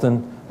very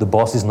often, the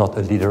boss is not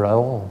a leader at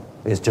all.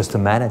 It's just a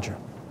manager.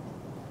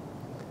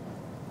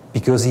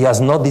 Because he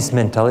has not this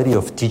mentality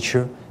of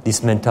teacher,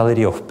 this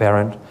mentality of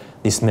parent,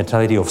 this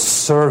mentality of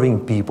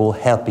serving people,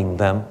 helping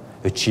them,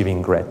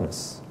 achieving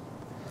greatness.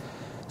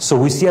 So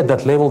we see at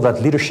that level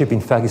that leadership,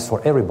 in fact, is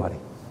for everybody.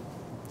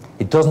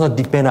 It does not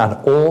depend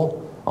at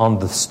all on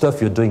the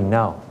stuff you're doing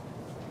now.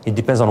 It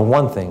depends on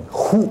one thing.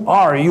 Who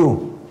are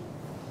you?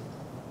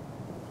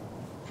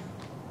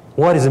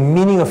 What is the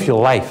meaning of your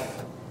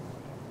life?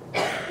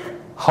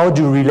 How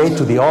do you relate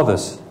to the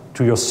others,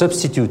 to your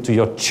substitute, to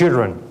your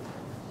children,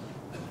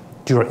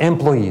 to your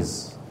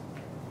employees?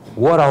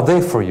 What are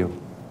they for you?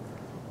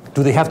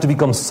 Do they have to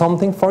become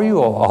something for you,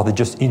 or are they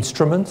just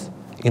instruments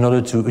in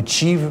order to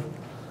achieve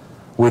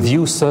with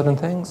you certain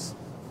things?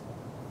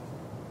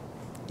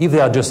 If they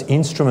are just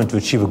instruments to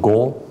achieve a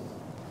goal,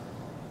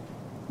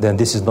 then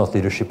this is not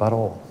leadership at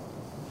all.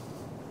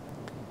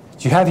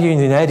 You have here in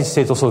the United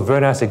States also a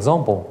very nice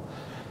example.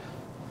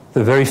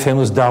 The very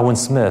famous Darwin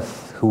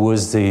Smith, who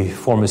was the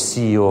former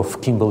CEO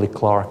of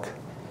Kimberly-Clark.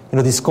 You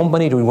know, this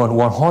company during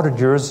 100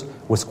 years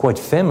was quite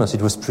famous.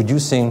 It was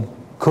producing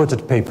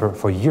coated paper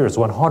for years,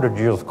 100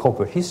 years of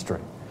corporate history.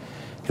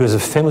 It was a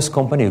famous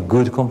company, a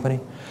good company.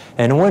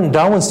 And when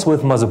Darwin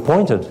Smith was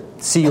appointed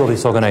CEO of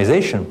this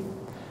organization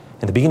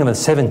at the beginning of the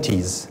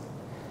 70s,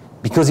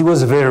 because he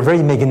was a very,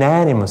 very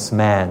magnanimous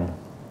man,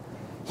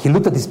 he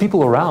looked at these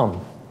people around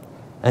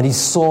and he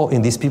saw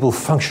in these people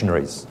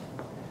functionaries.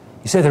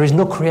 He said, there is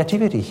no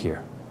creativity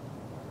here.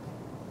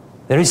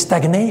 There is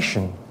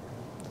stagnation.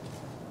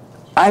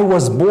 I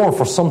was born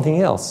for something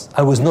else.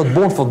 I was not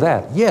born for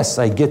that. Yes,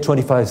 I get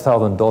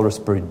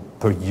 $25,000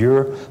 per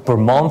year, per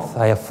month.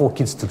 I have 4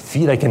 kids to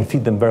feed. I can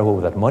feed them very well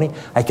with that money.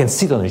 I can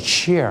sit on a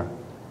chair,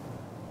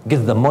 get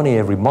the money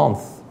every month,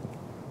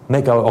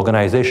 make our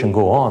organization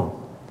go on.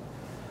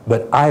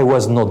 But I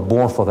was not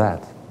born for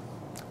that.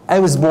 I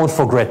was born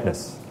for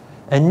greatness.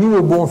 And you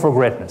were born for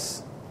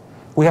greatness.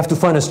 We have to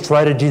find a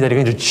strategy that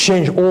is going to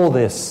change all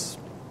this.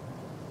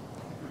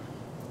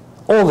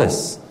 All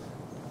this.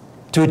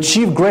 To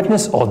achieve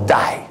greatness or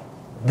die.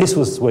 This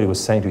was what he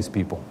was saying to his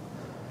people.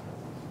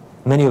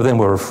 Many of them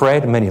were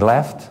afraid, many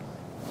left.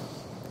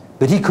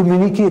 But he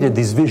communicated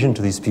this vision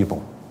to these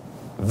people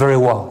very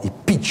well. He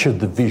pictured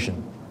the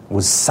vision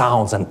with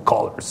sounds and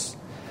colors.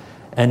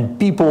 And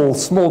people,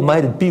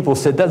 small-minded people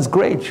said, that's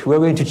great. We're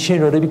going to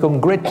change or they become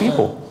great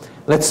people.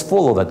 Let's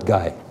follow that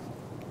guy.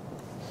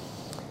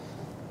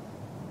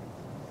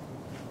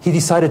 He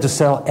decided to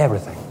sell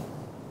everything.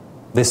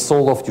 They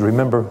sold off, do you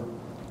remember,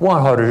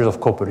 100 years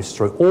of corporate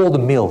history, all the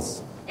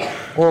mills.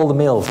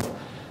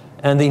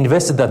 And they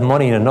invested that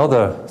money in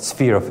another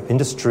sphere of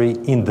industry,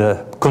 in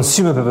the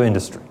consumer paper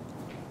industry.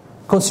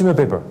 Consumer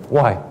paper,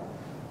 why?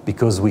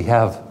 Because we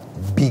have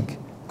big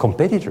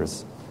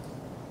competitors.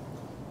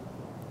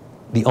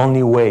 The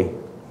only way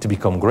to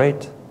become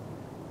great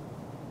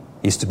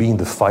is to be in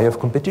the fire of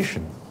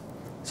competition.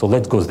 So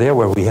let's go there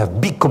where we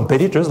have big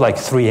competitors like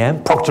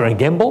 3M, Procter &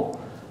 Gamble.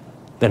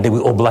 Then they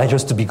will oblige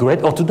us to be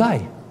great or to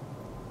die.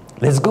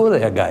 Let's go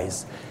there,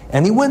 guys.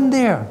 And he went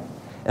there.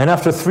 And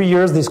after 3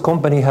 years, this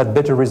company had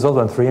better results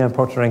than 3M,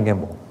 Procter &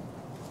 Gamble.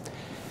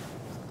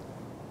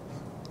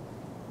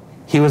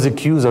 He was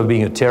accused of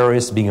being a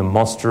terrorist, being a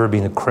monster,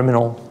 being a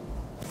criminal.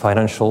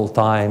 Financial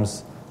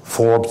Times,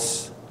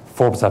 Forbes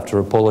have to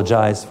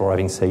apologize for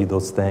having said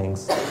those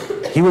things.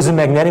 He was a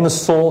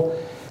magnanimous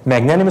soul.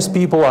 Magnanimous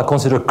people are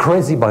considered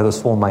crazy by the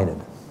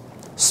small-minded.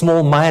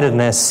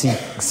 Small-mindedness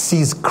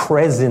sees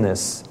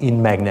craziness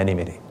in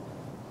magnanimity.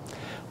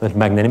 But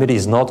magnanimity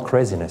is not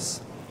craziness.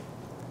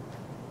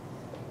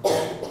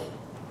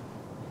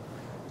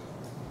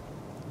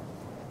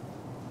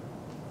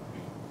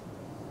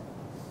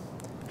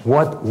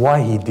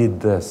 Why he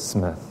did this,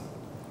 Smith?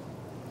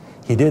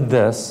 He did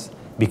this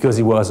because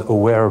he was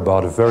aware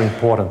about a very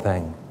important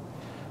thing.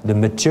 The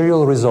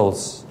material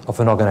results of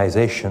an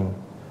organization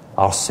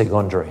are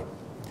secondary.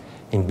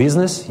 In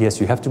business,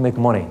 yes, you have to make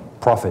money,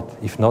 profit.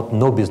 If not,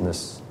 no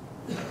business.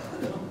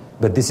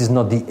 But this is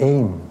not the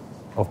aim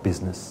of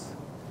business.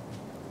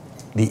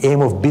 The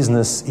aim of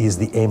business is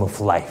the aim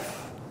of life.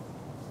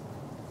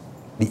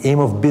 The aim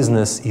of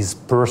business is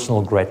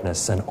personal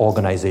greatness and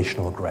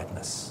organizational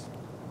greatness.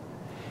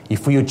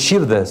 If we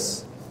achieve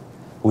this,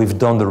 we've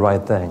done the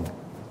right thing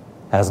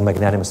as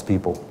magnanimous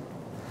people.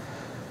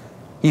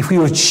 If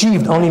we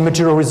achieved only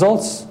material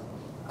results,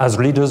 as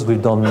leaders,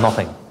 we've done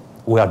nothing.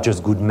 We are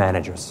just good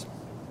managers.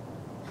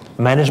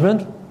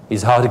 Management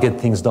is how to get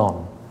things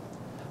done.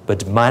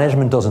 But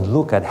management doesn't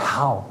look at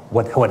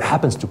what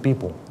happens to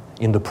people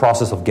in the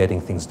process of getting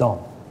things done.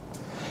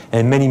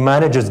 And many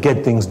managers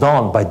get things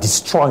done by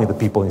destroying the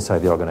people inside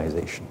the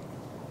organization.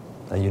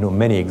 And you know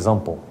many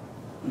examples.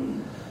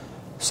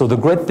 So the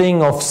great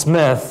thing of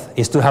Smith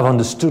is to have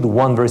understood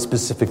one very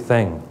specific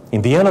thing.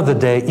 In the end of the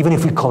day, even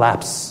if we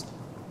collapse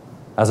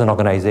as an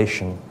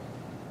organization,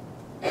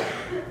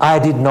 I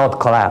did not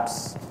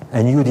collapse,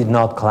 and you did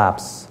not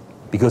collapse.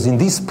 Because in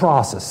this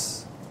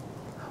process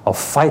of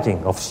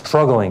fighting, of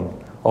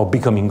struggling, of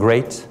becoming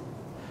great,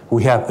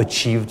 we have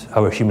achieved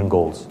our human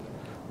goals,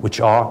 which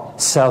are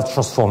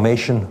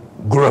self-transformation,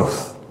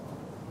 growth,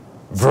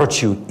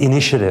 virtue,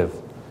 initiative,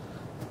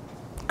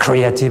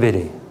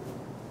 creativity,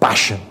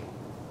 passion.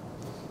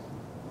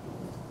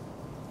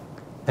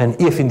 And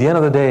if in the end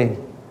of the day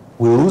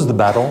we lose the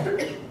battle,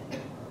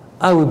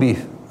 I will be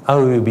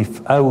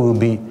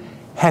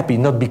happy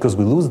not because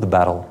we lose the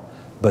battle,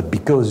 but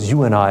because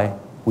you and I,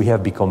 we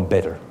have become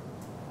better.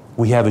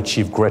 We have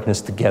achieved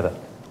greatness together.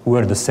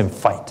 We're in the same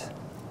fight.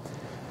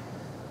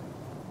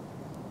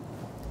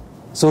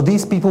 So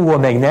these people who are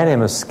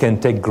magnanimous can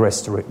take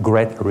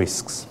great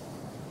risks,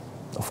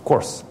 of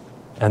course.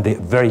 And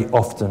very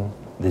often,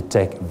 they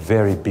take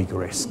very big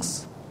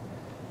risks.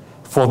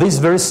 For this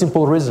very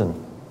simple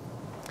reason,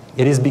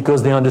 it is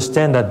because they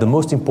understand that the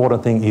most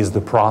important thing is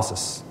the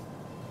process.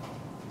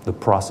 The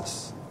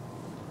process.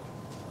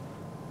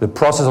 The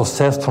process of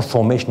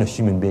self-transformation of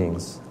human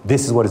beings.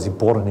 This is what is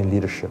important in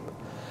leadership.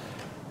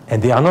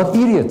 And they are not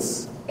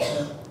idiots,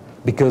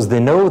 because they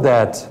know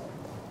that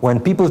when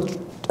people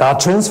are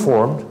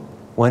transformed,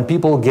 when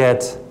people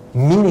get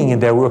meaning in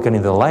their work and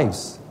in their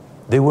lives,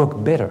 they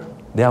work better.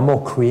 They are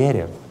more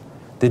creative.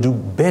 They do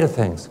better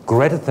things,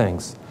 greater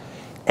things.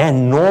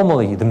 And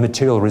normally the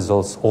material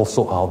results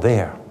also are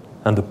there,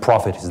 and the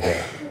profit is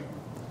there.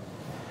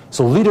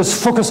 So leaders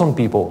focus on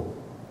people.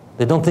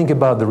 They don't think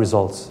about the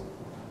results,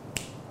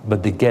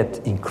 but they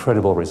get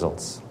incredible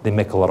results. They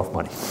make a lot of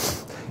money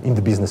in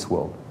the business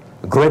world.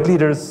 Great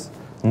leaders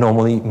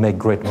normally make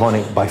great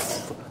money by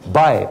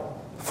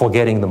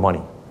forgetting the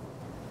money,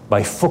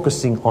 by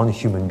focusing on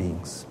human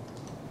beings.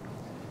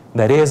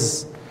 That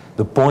is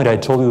the point I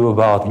told you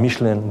about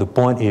Michelin. The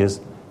point is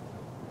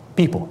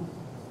people,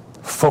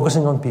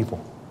 focusing on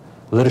people.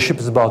 Leadership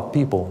is about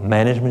people.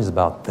 Management is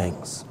about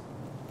things.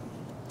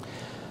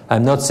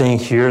 I'm not saying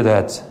here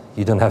that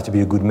you don't have to be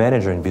a good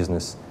manager in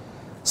business.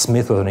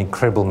 Smith was an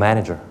incredible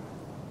manager,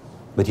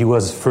 but he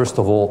was, first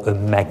of all, a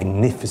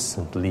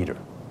magnificent leader.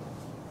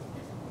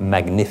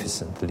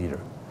 Magnificent leader.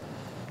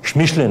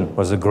 Michelin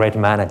was a great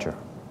manager,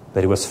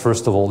 but he was,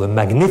 first of all, a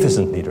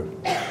magnificent leader.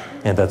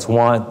 And that's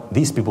why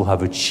these people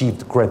have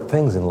achieved great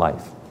things in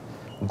life.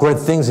 Great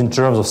things in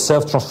terms of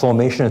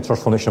self-transformation and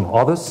transformation of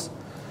others,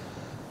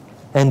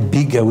 and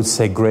big, I would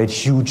say, great,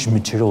 huge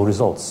material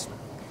results.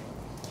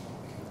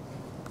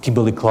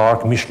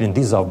 Kimberly-Clark, Michelin,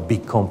 these are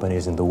big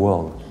companies in the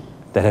world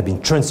that have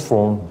been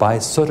transformed by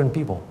certain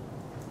people.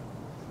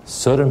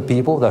 Certain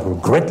people that were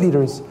great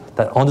leaders,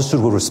 that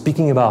understood what we're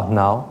speaking about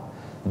now,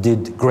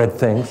 did great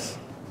things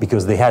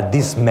because they had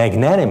this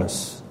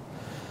magnanimous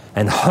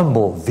and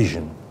humble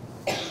vision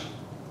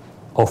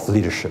of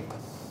leadership.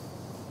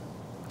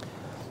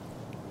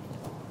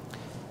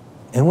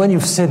 And when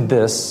you've said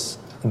this,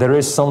 there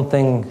is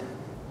something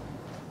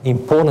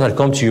important that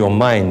comes to your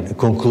mind, a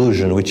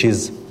conclusion, which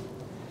is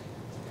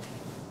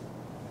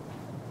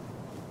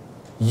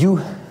you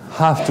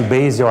have to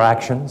base your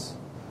actions,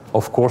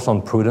 of course,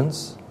 on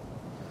prudence,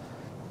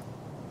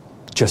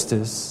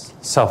 justice,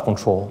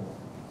 self-control,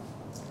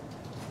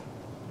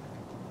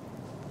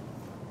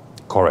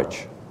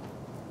 courage.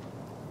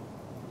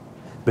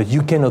 But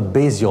you cannot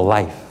base your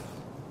life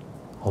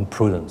on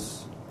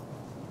prudence,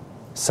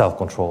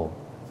 self-control,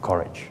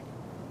 courage.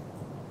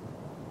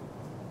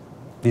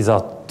 These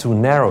are two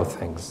narrow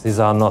things. These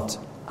are not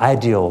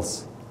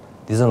ideals.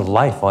 These are not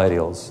life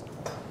ideals.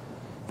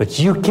 But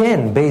you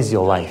can base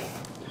your life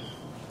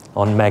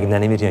on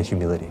magnanimity and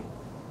humility,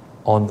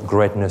 on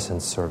greatness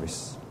and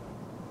service.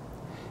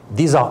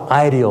 These are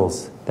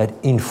ideals that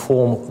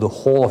inform the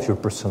whole of your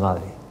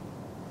personality.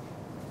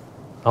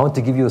 I want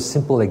to give you a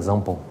simple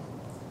example.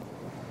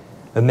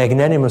 A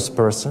magnanimous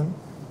person,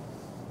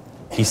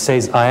 he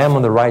says, I am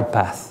on the right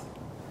path.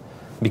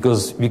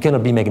 Because you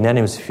cannot be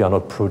magnanimous if you are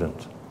not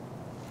prudent.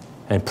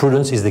 And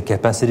prudence is the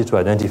capacity to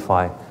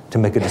identify, to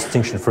make a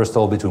distinction, first of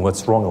all, between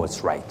what's wrong and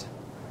what's right.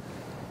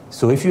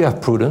 So if you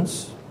have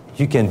prudence,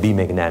 you can be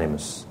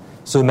magnanimous.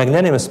 So a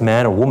magnanimous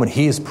man or woman,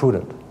 he is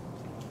prudent.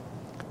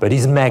 But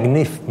he's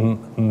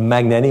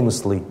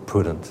magnanimously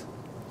prudent.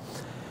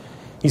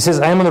 He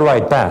says, I am on the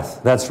right path.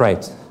 That's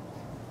right.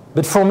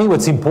 But for me,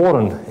 what's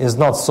important is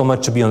not so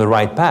much to be on the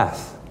right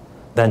path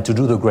than to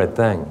do the great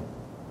thing.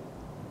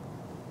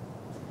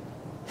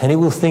 And he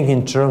will think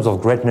in terms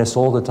of greatness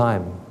all the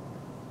time.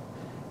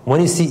 When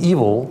he sees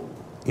evil,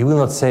 he will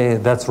not say,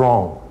 that's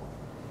wrong.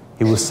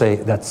 He will say,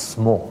 that's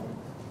small.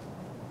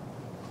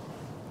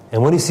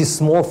 And when he sees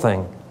small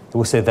thing, he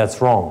will say,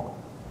 that's wrong.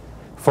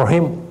 For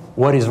him,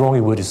 what is wrong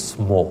is what is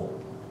small.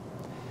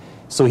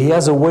 So he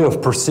has a way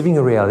of perceiving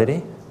a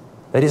reality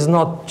that is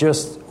not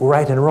just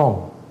right and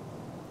wrong.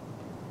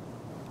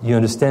 You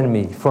understand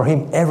me? For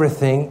him,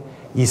 everything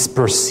is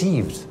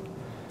perceived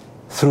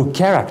through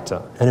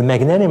character. And a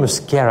magnanimous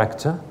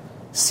character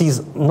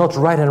sees not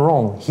right and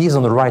wrong. He is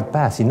on the right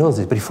path. He knows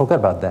it, but he forgot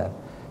about that.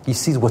 He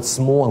sees what's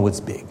small and what's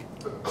big.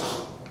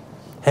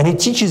 And he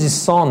teaches his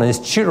son and his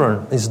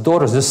children, his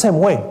daughters, the same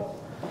way.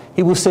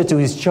 He will say to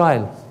his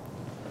child,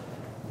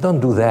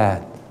 don't do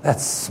that.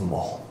 That's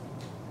small.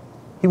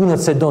 He will not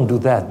say, don't do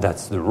that.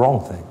 That's the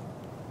wrong thing.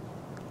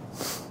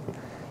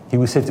 He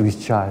will say to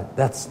his child,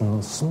 that's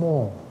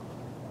small.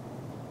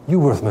 You're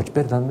worth much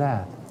better than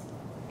that.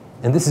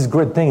 And this is a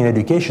great thing in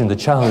education. The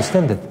child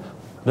understands it.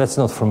 That's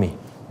not for me.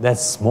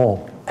 That's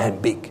small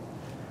and big.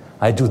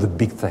 I do the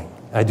big thing.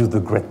 I do the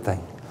great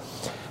thing.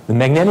 The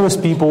magnanimous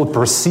people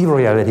perceive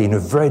reality in a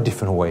very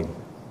different way.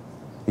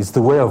 It's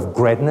the way of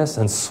greatness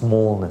and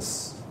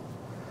smallness.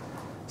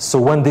 So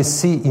when they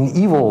see in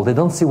evil, they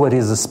don't see what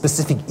is a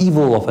specific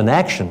evil of an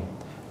action.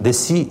 They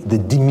see the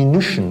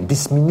diminution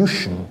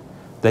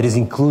that is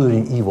included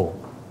in evil.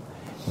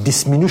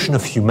 Diminution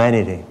of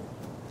humanity.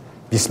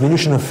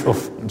 Diminution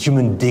of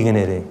human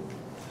dignity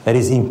that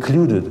is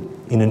included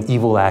in an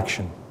evil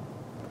action.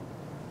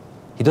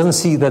 He doesn't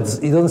see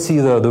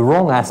the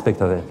wrong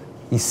aspect of it.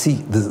 He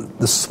sees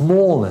the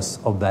smallness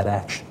of that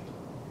action.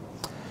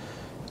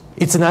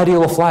 It's an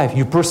ideal of life.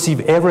 You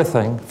perceive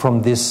everything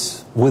from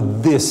this,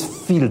 with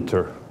this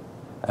filter,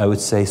 I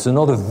would say. It's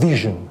another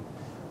vision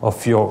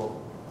of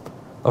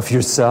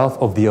yourself,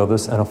 of the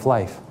others, and of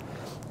life.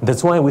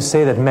 That's why we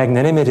say that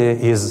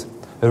magnanimity is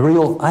a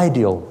real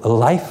ideal, a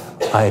life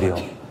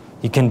ideal.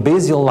 You can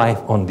base your life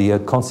on the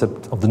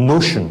concept of the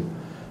notion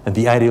and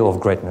the ideal of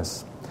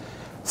greatness.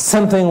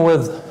 Same thing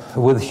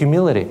with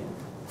humility.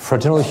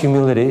 Fraternal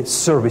humility,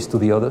 service to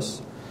the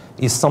others,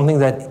 is something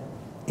that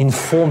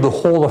informs the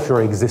whole of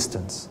your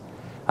existence.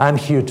 I'm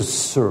here to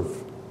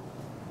serve.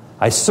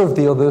 I serve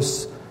the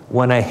others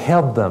when I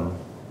help them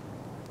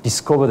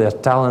discover their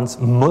talents,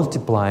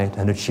 multiply it,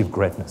 and achieve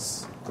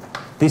greatness.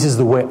 This is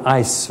the way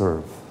I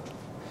serve.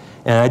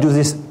 And I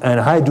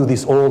do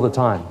this all the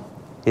time.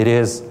 It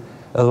is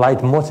a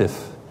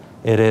leitmotif.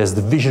 It is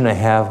the vision I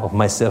have of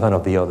myself and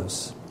of the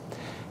others.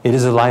 It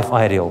is a life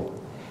ideal.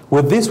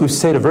 With this, we've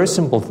said a very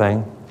simple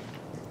thing.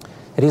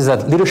 It is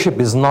that leadership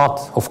is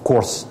not, of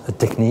course, a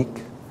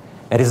technique.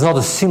 It is not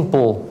a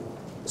simple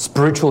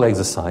spiritual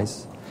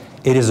exercise.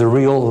 It is a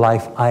real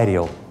life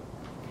ideal.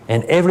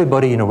 And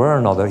everybody in a way or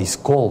another is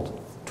called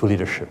to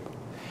leadership.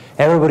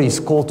 Everybody is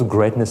called to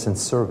greatness and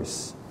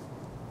service.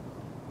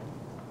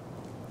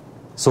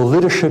 So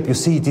leadership, you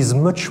see, it is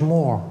much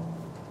more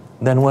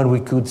than what we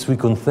could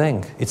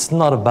think. It's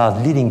not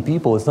about leading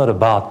people. It's not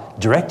about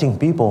directing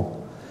people.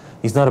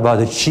 It's not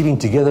about achieving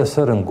together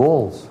certain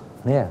goals.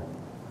 Yeah,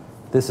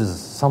 this is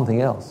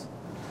something else.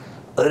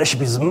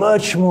 Leadership is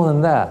much more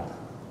than that.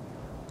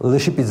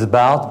 Leadership is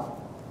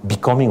about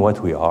becoming what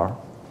we are,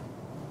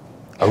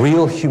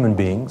 real human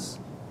beings,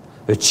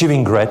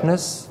 achieving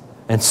greatness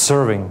and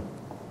serving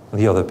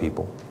the other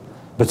people.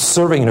 But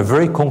serving in a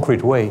very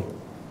concrete way,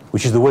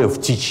 which is the way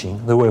of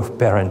teaching, the way of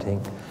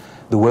parenting,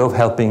 the way of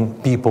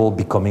helping people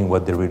becoming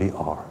what they really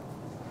are.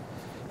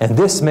 And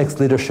this makes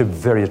leadership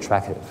very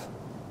attractive.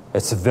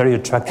 It's a very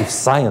attractive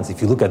science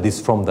if you look at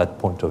this from that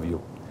point of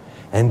view.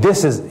 And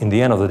this is, in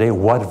the end of the day,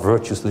 what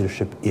virtuous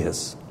leadership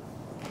is.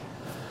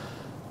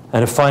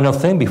 And a final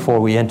thing before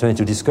we enter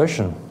into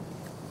discussion.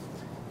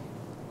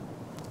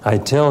 I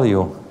tell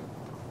you,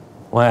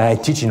 when I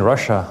teach in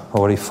Russia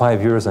already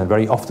 5 years, and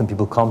very often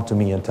people come to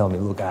me and tell me,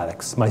 look,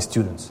 Alex, my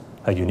students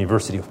at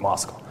University of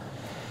Moscow,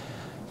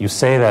 you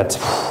say that,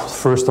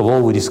 first of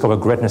all, we discover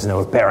greatness in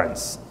our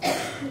parents.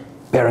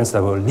 Parents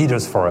that were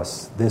leaders for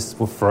us. This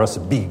was for us a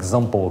big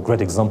example, a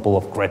great example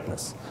of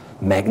greatness.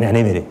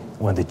 Magnanimity.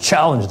 When they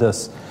challenged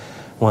us,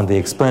 when they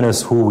explained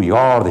us who we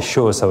are, they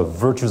show us our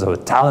virtues, our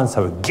talents,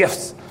 our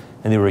gifts,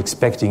 and they were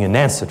expecting an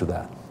answer to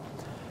that.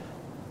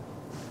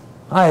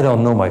 I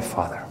don't know my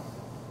father.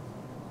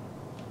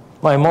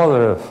 My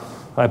mother,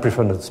 I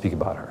prefer not to speak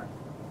about her.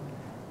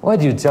 What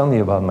do you tell me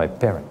about my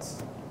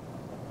parents?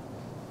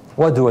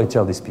 What do I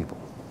tell these people?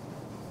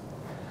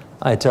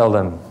 I tell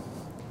them,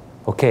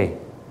 okay,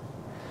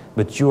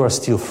 but you are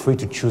still free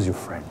to choose your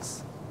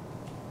friends.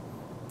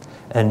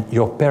 And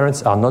your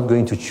parents are not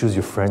going to choose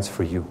your friends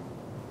for you.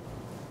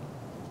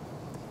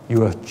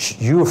 You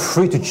are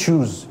free to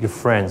choose your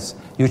friends.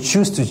 You're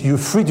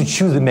free to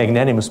choose the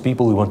magnanimous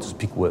people you want to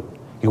speak with,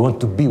 you want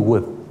to be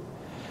with.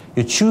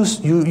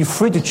 You're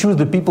free to choose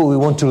the people you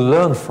want to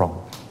learn from.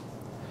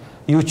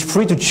 You're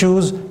free to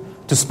choose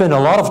to spend a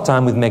lot of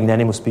time with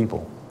magnanimous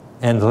people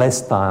and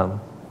less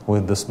time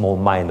with the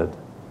small-minded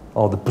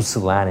or the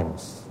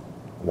pusillanimous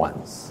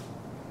ones.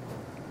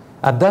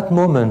 At that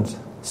moment,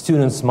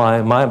 students,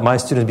 my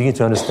students begin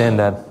to understand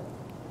that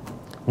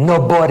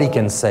nobody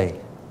can say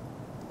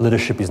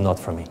leadership is not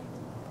for me.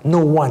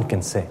 No one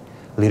can say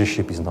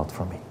leadership is not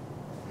for me.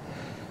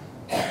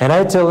 And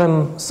I tell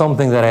them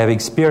something that I have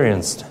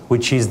experienced,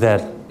 which is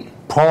that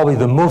probably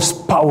the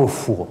most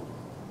powerful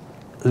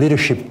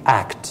leadership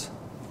act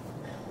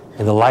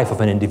in the life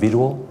of an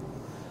individual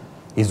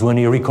is when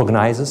he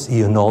recognizes,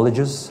 he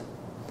acknowledges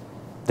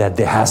that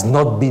there has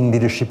not been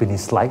leadership in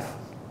his life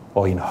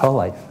or in her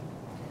life,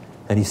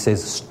 and he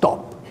says,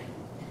 stop.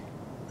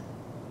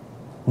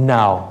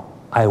 Now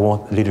I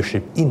want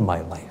leadership in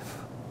my life.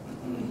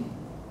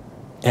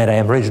 And I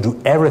am ready to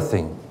do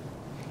everything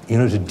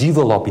in order to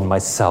develop in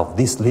myself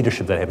this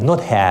leadership that I have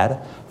not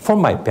had from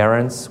my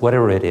parents,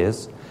 whatever it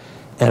is,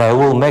 and I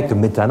will make a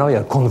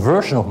metanoia, a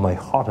conversion of my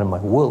heart and my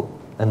will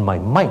and my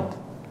mind.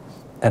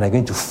 And I'm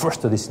going to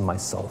foster this in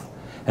myself.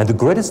 And the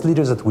greatest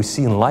leaders that we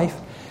see in life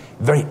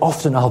very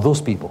often are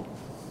those people.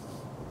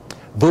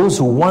 Those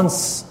who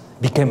once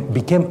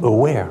became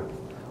aware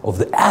of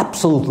the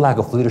absolute lack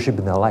of leadership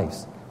in their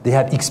lives. They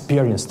have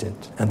experienced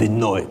it and they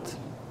know it.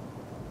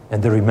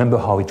 And they remember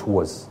how it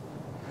was.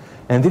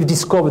 And they've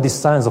discovered these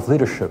signs of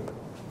leadership,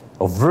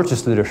 of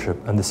virtuous leadership,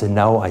 and they say,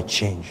 now I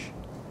change.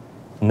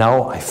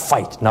 Now I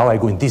fight. Now I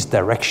go in this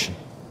direction.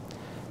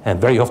 And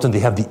very often they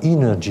have the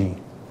energy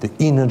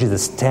that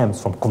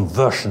stems from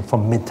conversion,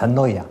 from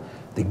metanoia.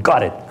 They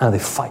got it, and they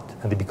fight,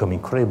 and they become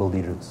incredible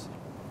leaders.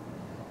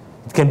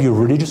 It can be a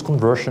religious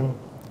conversion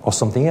or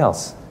something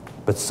else,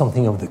 but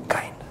something of the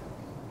kind.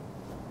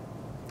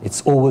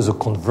 It's always a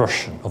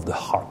conversion of the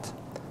heart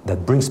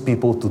that brings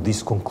people to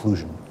this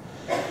conclusion.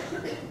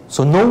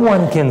 So no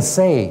one can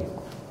say,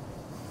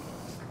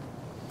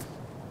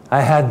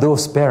 I had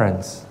those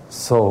parents,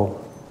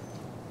 so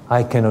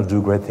I cannot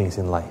do great things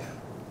in life.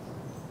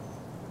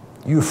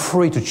 You're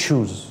free to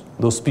choose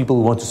those people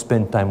you want to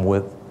spend time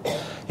with.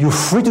 You're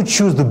free to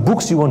choose the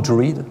books you want to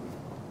read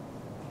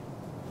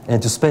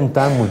and to spend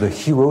time with the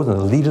heroes and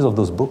the leaders of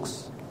those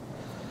books.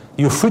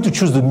 You're free to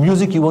choose the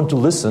music you want to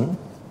listen.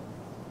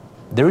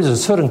 There is a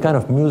certain kind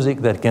of music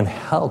that can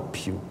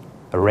help you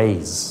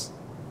raise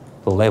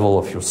the level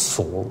of your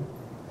soul.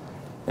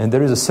 And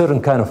there is a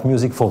certain kind of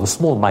music for the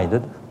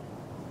small-minded.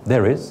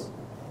 There is.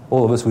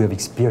 All of us, we have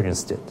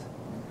experienced it.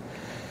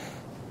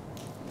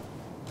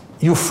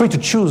 You're free to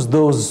choose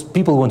those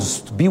people you want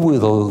to be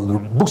with, or the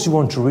books you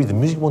want to read, the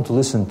music you want to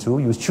listen to.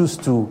 You choose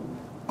to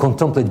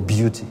contemplate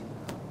beauty.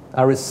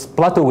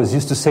 Plato was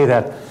used to say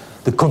that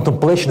the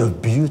contemplation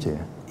of beauty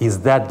is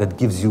that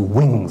gives you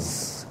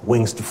wings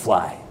to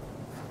fly.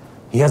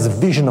 He has a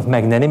vision of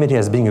magnanimity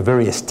as being a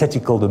very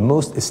aesthetical, the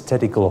most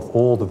aesthetical of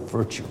all the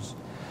virtues.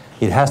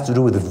 It has to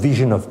do with the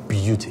vision of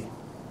beauty.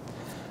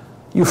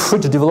 You're free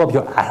to develop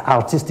your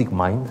artistic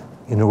mind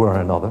in a way or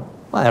another.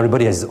 Well,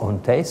 everybody has his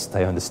own taste,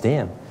 I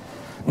understand.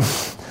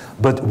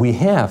 But we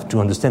have to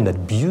understand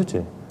that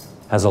beauty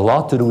has a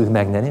lot to do with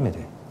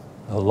magnanimity.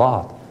 A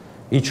lot.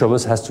 Each of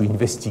us has to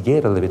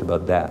investigate a little bit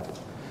about that.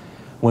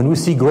 When we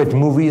see great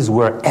movies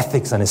where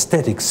ethics and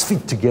aesthetics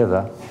fit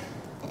together,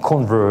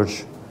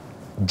 converge,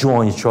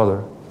 join each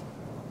other,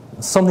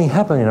 something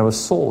happens in our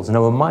souls, in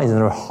our minds, in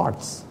our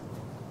hearts.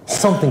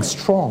 Something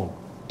strong.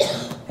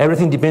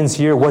 Everything depends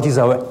here, what is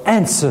our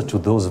answer to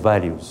those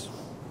values?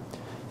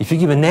 If you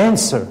give an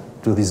answer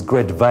to this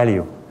great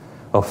value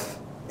of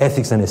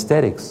ethics and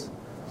aesthetics,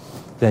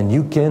 then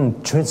you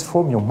can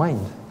transform your mind,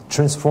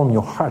 transform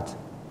your heart,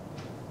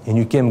 and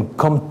you can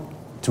come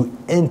to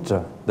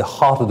enter the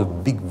heart of the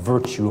big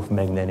virtue of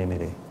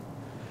magnanimity.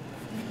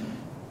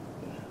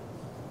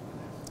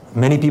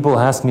 Many people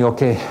ask me,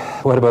 okay,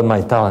 what about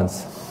my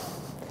talents?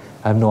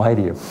 I have no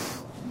idea.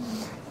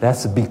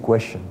 That's a big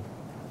question.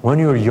 When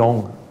you're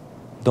young,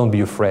 don't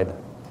be afraid.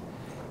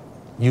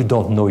 You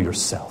don't know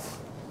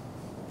yourself.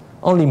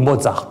 Only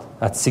Mozart,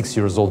 at 6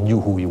 years old,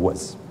 knew who he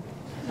was.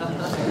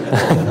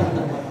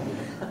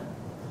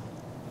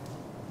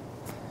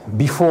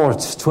 Before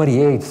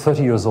 28,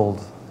 30 years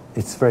old,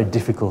 it's very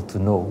difficult to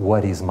know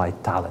what is my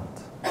talent.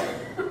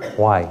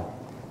 Why?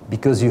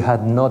 Because you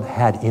had not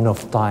had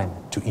enough time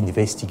to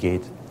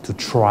investigate, to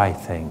try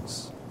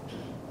things.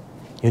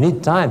 You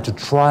need time to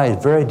try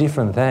very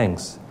different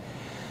things,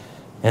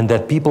 and so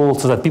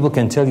that people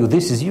can tell you,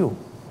 this is you.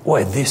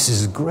 Well, this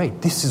is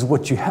great. This is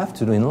what you have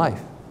to do in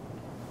life.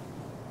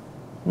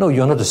 No,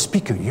 you're not a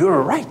speaker. You're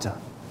a writer.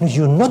 No,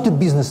 you're not a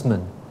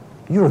businessman.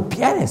 You're a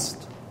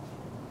pianist.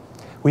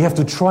 We have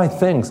to try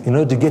things in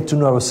order to get to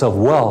know ourselves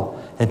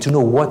well and to know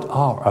what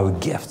are our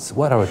gifts,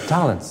 what are our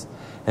talents.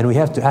 And we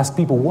have to ask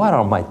people, what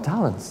are my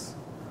talents?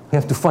 We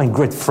have to find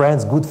great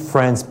friends, good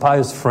friends,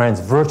 pious friends,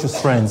 virtuous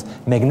friends,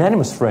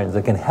 magnanimous friends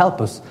that can help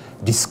us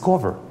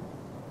discover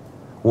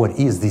what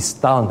is this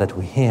talent that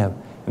we have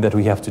and that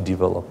we have to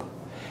develop.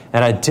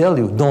 And I tell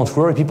you, don't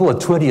worry, people at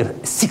 20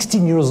 or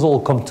 16 years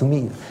old come to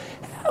me.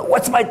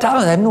 What's my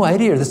talent? I have no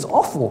idea. That's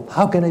awful.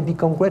 How can I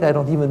become great? I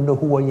don't even know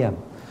who I am.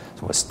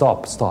 So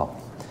stop.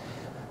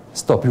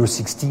 You're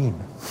 16.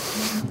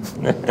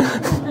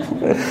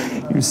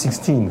 You're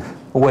 16.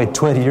 Wait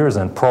 20 years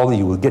and probably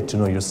you will get to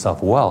know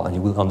yourself well and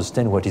you will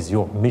understand what is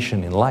your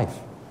mission in life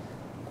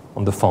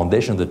on the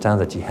foundation of the talent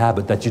that you have,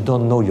 but that you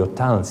don't know your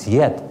talents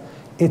yet.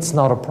 It's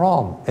not a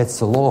problem.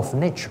 It's a law of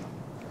nature.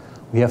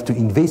 We have to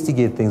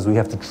investigate things. We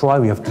have to try.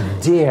 We have to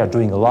dare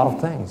doing a lot of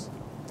things.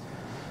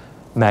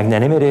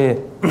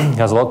 Magnanimity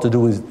has a lot to do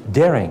with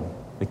daring,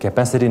 the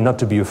capacity not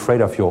to be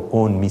afraid of your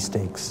own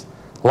mistakes.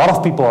 A lot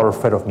of people are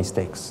afraid of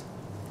mistakes.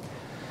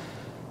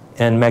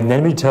 And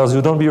magnanimity tells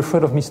you, don't be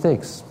afraid of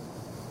mistakes.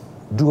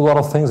 Do a lot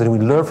of things and we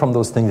learn from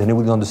those things and you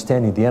will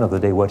understand at the end of the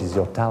day what is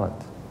your talent.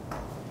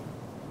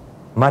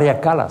 Maria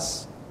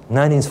Callas,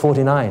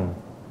 1949,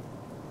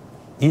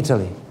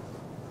 Italy.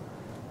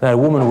 That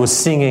woman was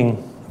singing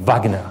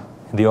Wagner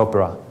in the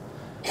opera.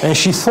 And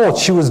she thought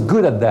she was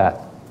good at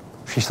that.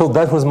 She thought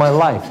that was my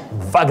life.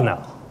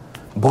 Wagner,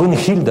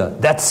 Brunhilde,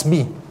 that's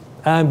me.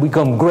 I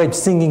become great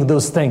singing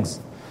those things.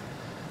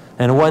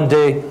 And one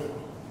day,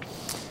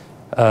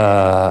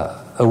 a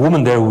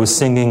woman there who was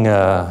singing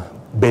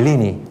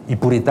Bellini, I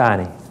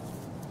Puritani,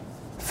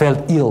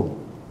 felt ill.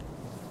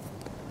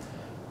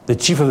 The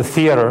chief of the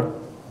theater,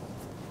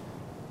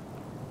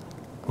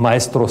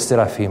 Maestro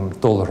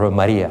Serafim, told her,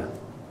 Maria,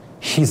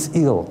 she's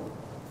ill.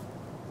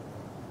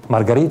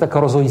 Margarita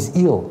Caruso is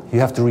ill. You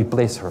have to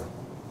replace her.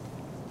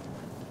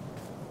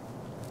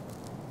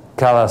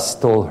 Callas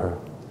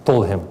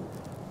told him,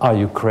 are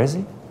you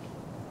crazy?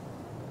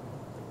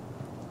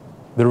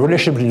 The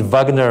relationship between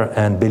Wagner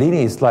and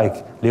Bellini is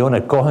like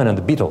Leonard Cohen and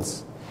the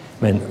Beatles.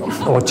 I mean,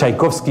 or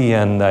Tchaikovsky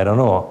and, I don't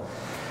know,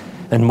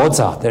 and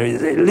Mozart. There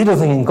is a little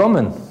thing in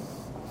common.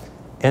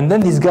 And then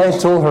this guy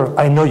told her,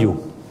 I know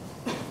you.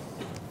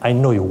 I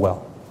know you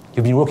well.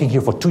 You've been working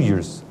here for 2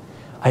 years.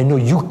 I know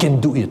you can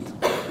do it.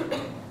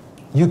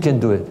 You can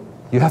do it.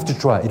 You have to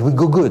try. It will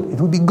go good. It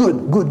will be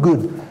good, good,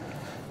 good.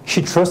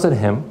 She trusted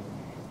him.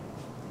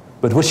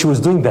 But what she was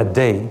doing that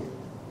day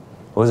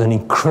was an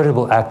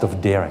incredible act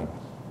of daring.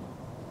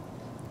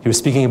 He was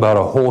speaking about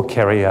her whole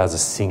career as a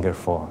singer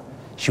for her.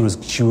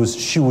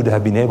 She would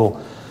have been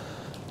able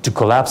to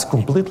collapse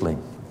completely.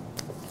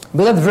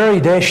 But that very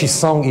day she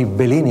sang I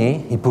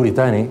Bellini, I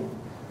Puritani.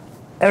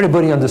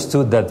 Everybody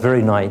understood that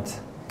very night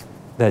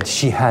that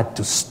she had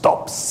to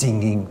stop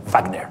singing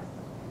Wagner.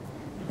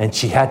 And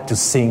she had to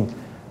sing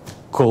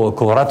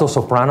colorato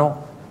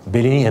soprano,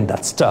 Bellini, and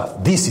that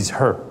stuff. This is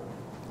her.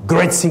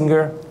 Great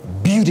singer,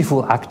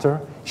 beautiful actor.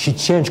 She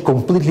changed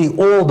completely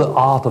all the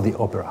art of the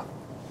opera.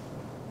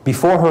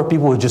 Before her,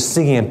 people were just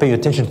singing and paying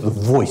attention to the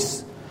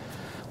voice.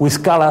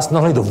 With Callas,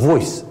 not only the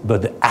voice,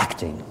 but the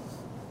acting.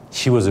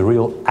 She was a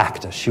real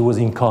actor. She was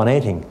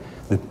incarnating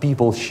the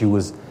people she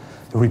was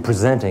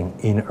representing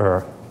in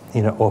her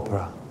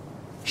opera.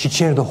 She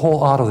changed the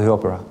whole art of the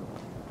opera.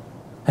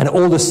 And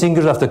all the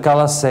singers after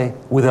Callas say,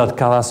 without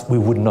Callas, we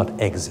would not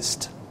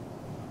exist.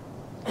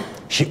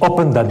 She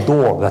opened that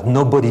door that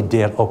nobody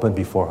dared open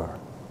before her.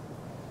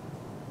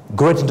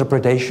 Great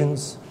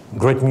interpretations,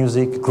 great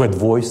music, great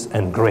voice,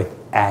 and great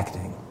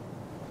acting.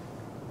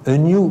 A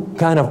new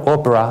kind of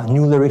opera,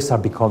 new lyrics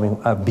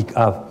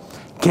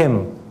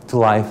came to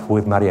life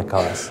with Maria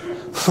Callas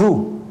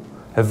through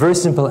a very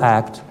simple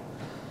act,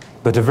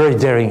 but a very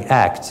daring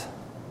act.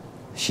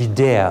 She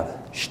dared,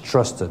 she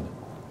trusted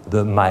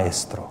the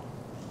maestro.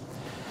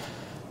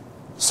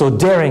 So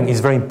daring is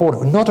very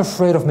important. Not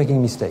afraid of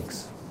making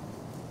mistakes.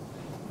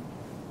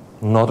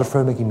 Not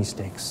afraid of making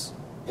mistakes.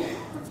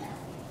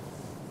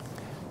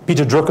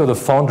 Peter Drucker, the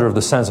founder of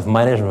the science of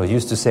management,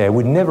 used to say, I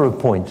would never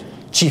appoint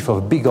chief of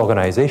a big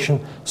organization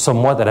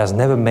someone that has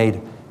never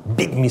made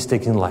big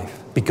mistakes in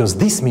life, because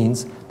this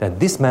means that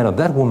this man or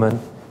that woman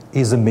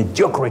is a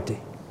mediocrity.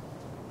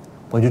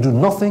 When you do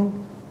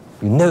nothing,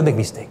 you never make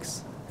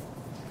mistakes.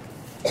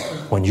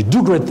 When you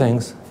do great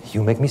things,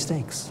 you make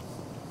mistakes.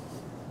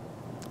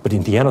 But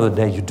in the end of the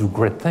day, you do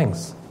great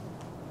things.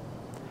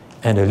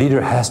 And a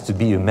leader has to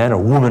be a man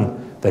or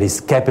woman that is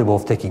capable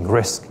of taking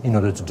risks in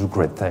order to do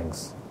great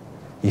things.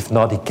 If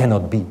not, he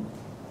cannot be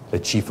the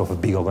chief of a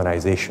big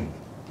organization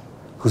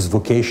whose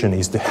vocation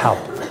is to help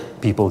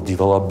people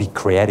develop, be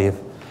creative,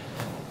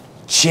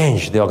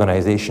 change the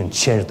organization,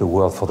 change the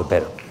world for the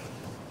better.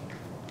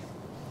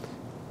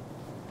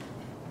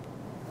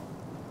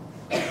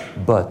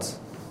 But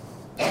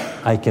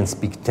I can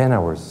speak 10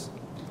 hours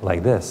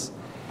like this.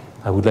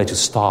 I would like to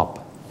stop,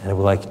 and I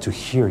would like to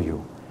hear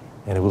you,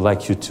 and I would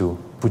like you to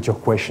put your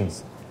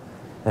questions,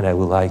 and I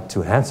would like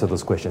to answer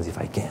those questions if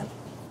I can.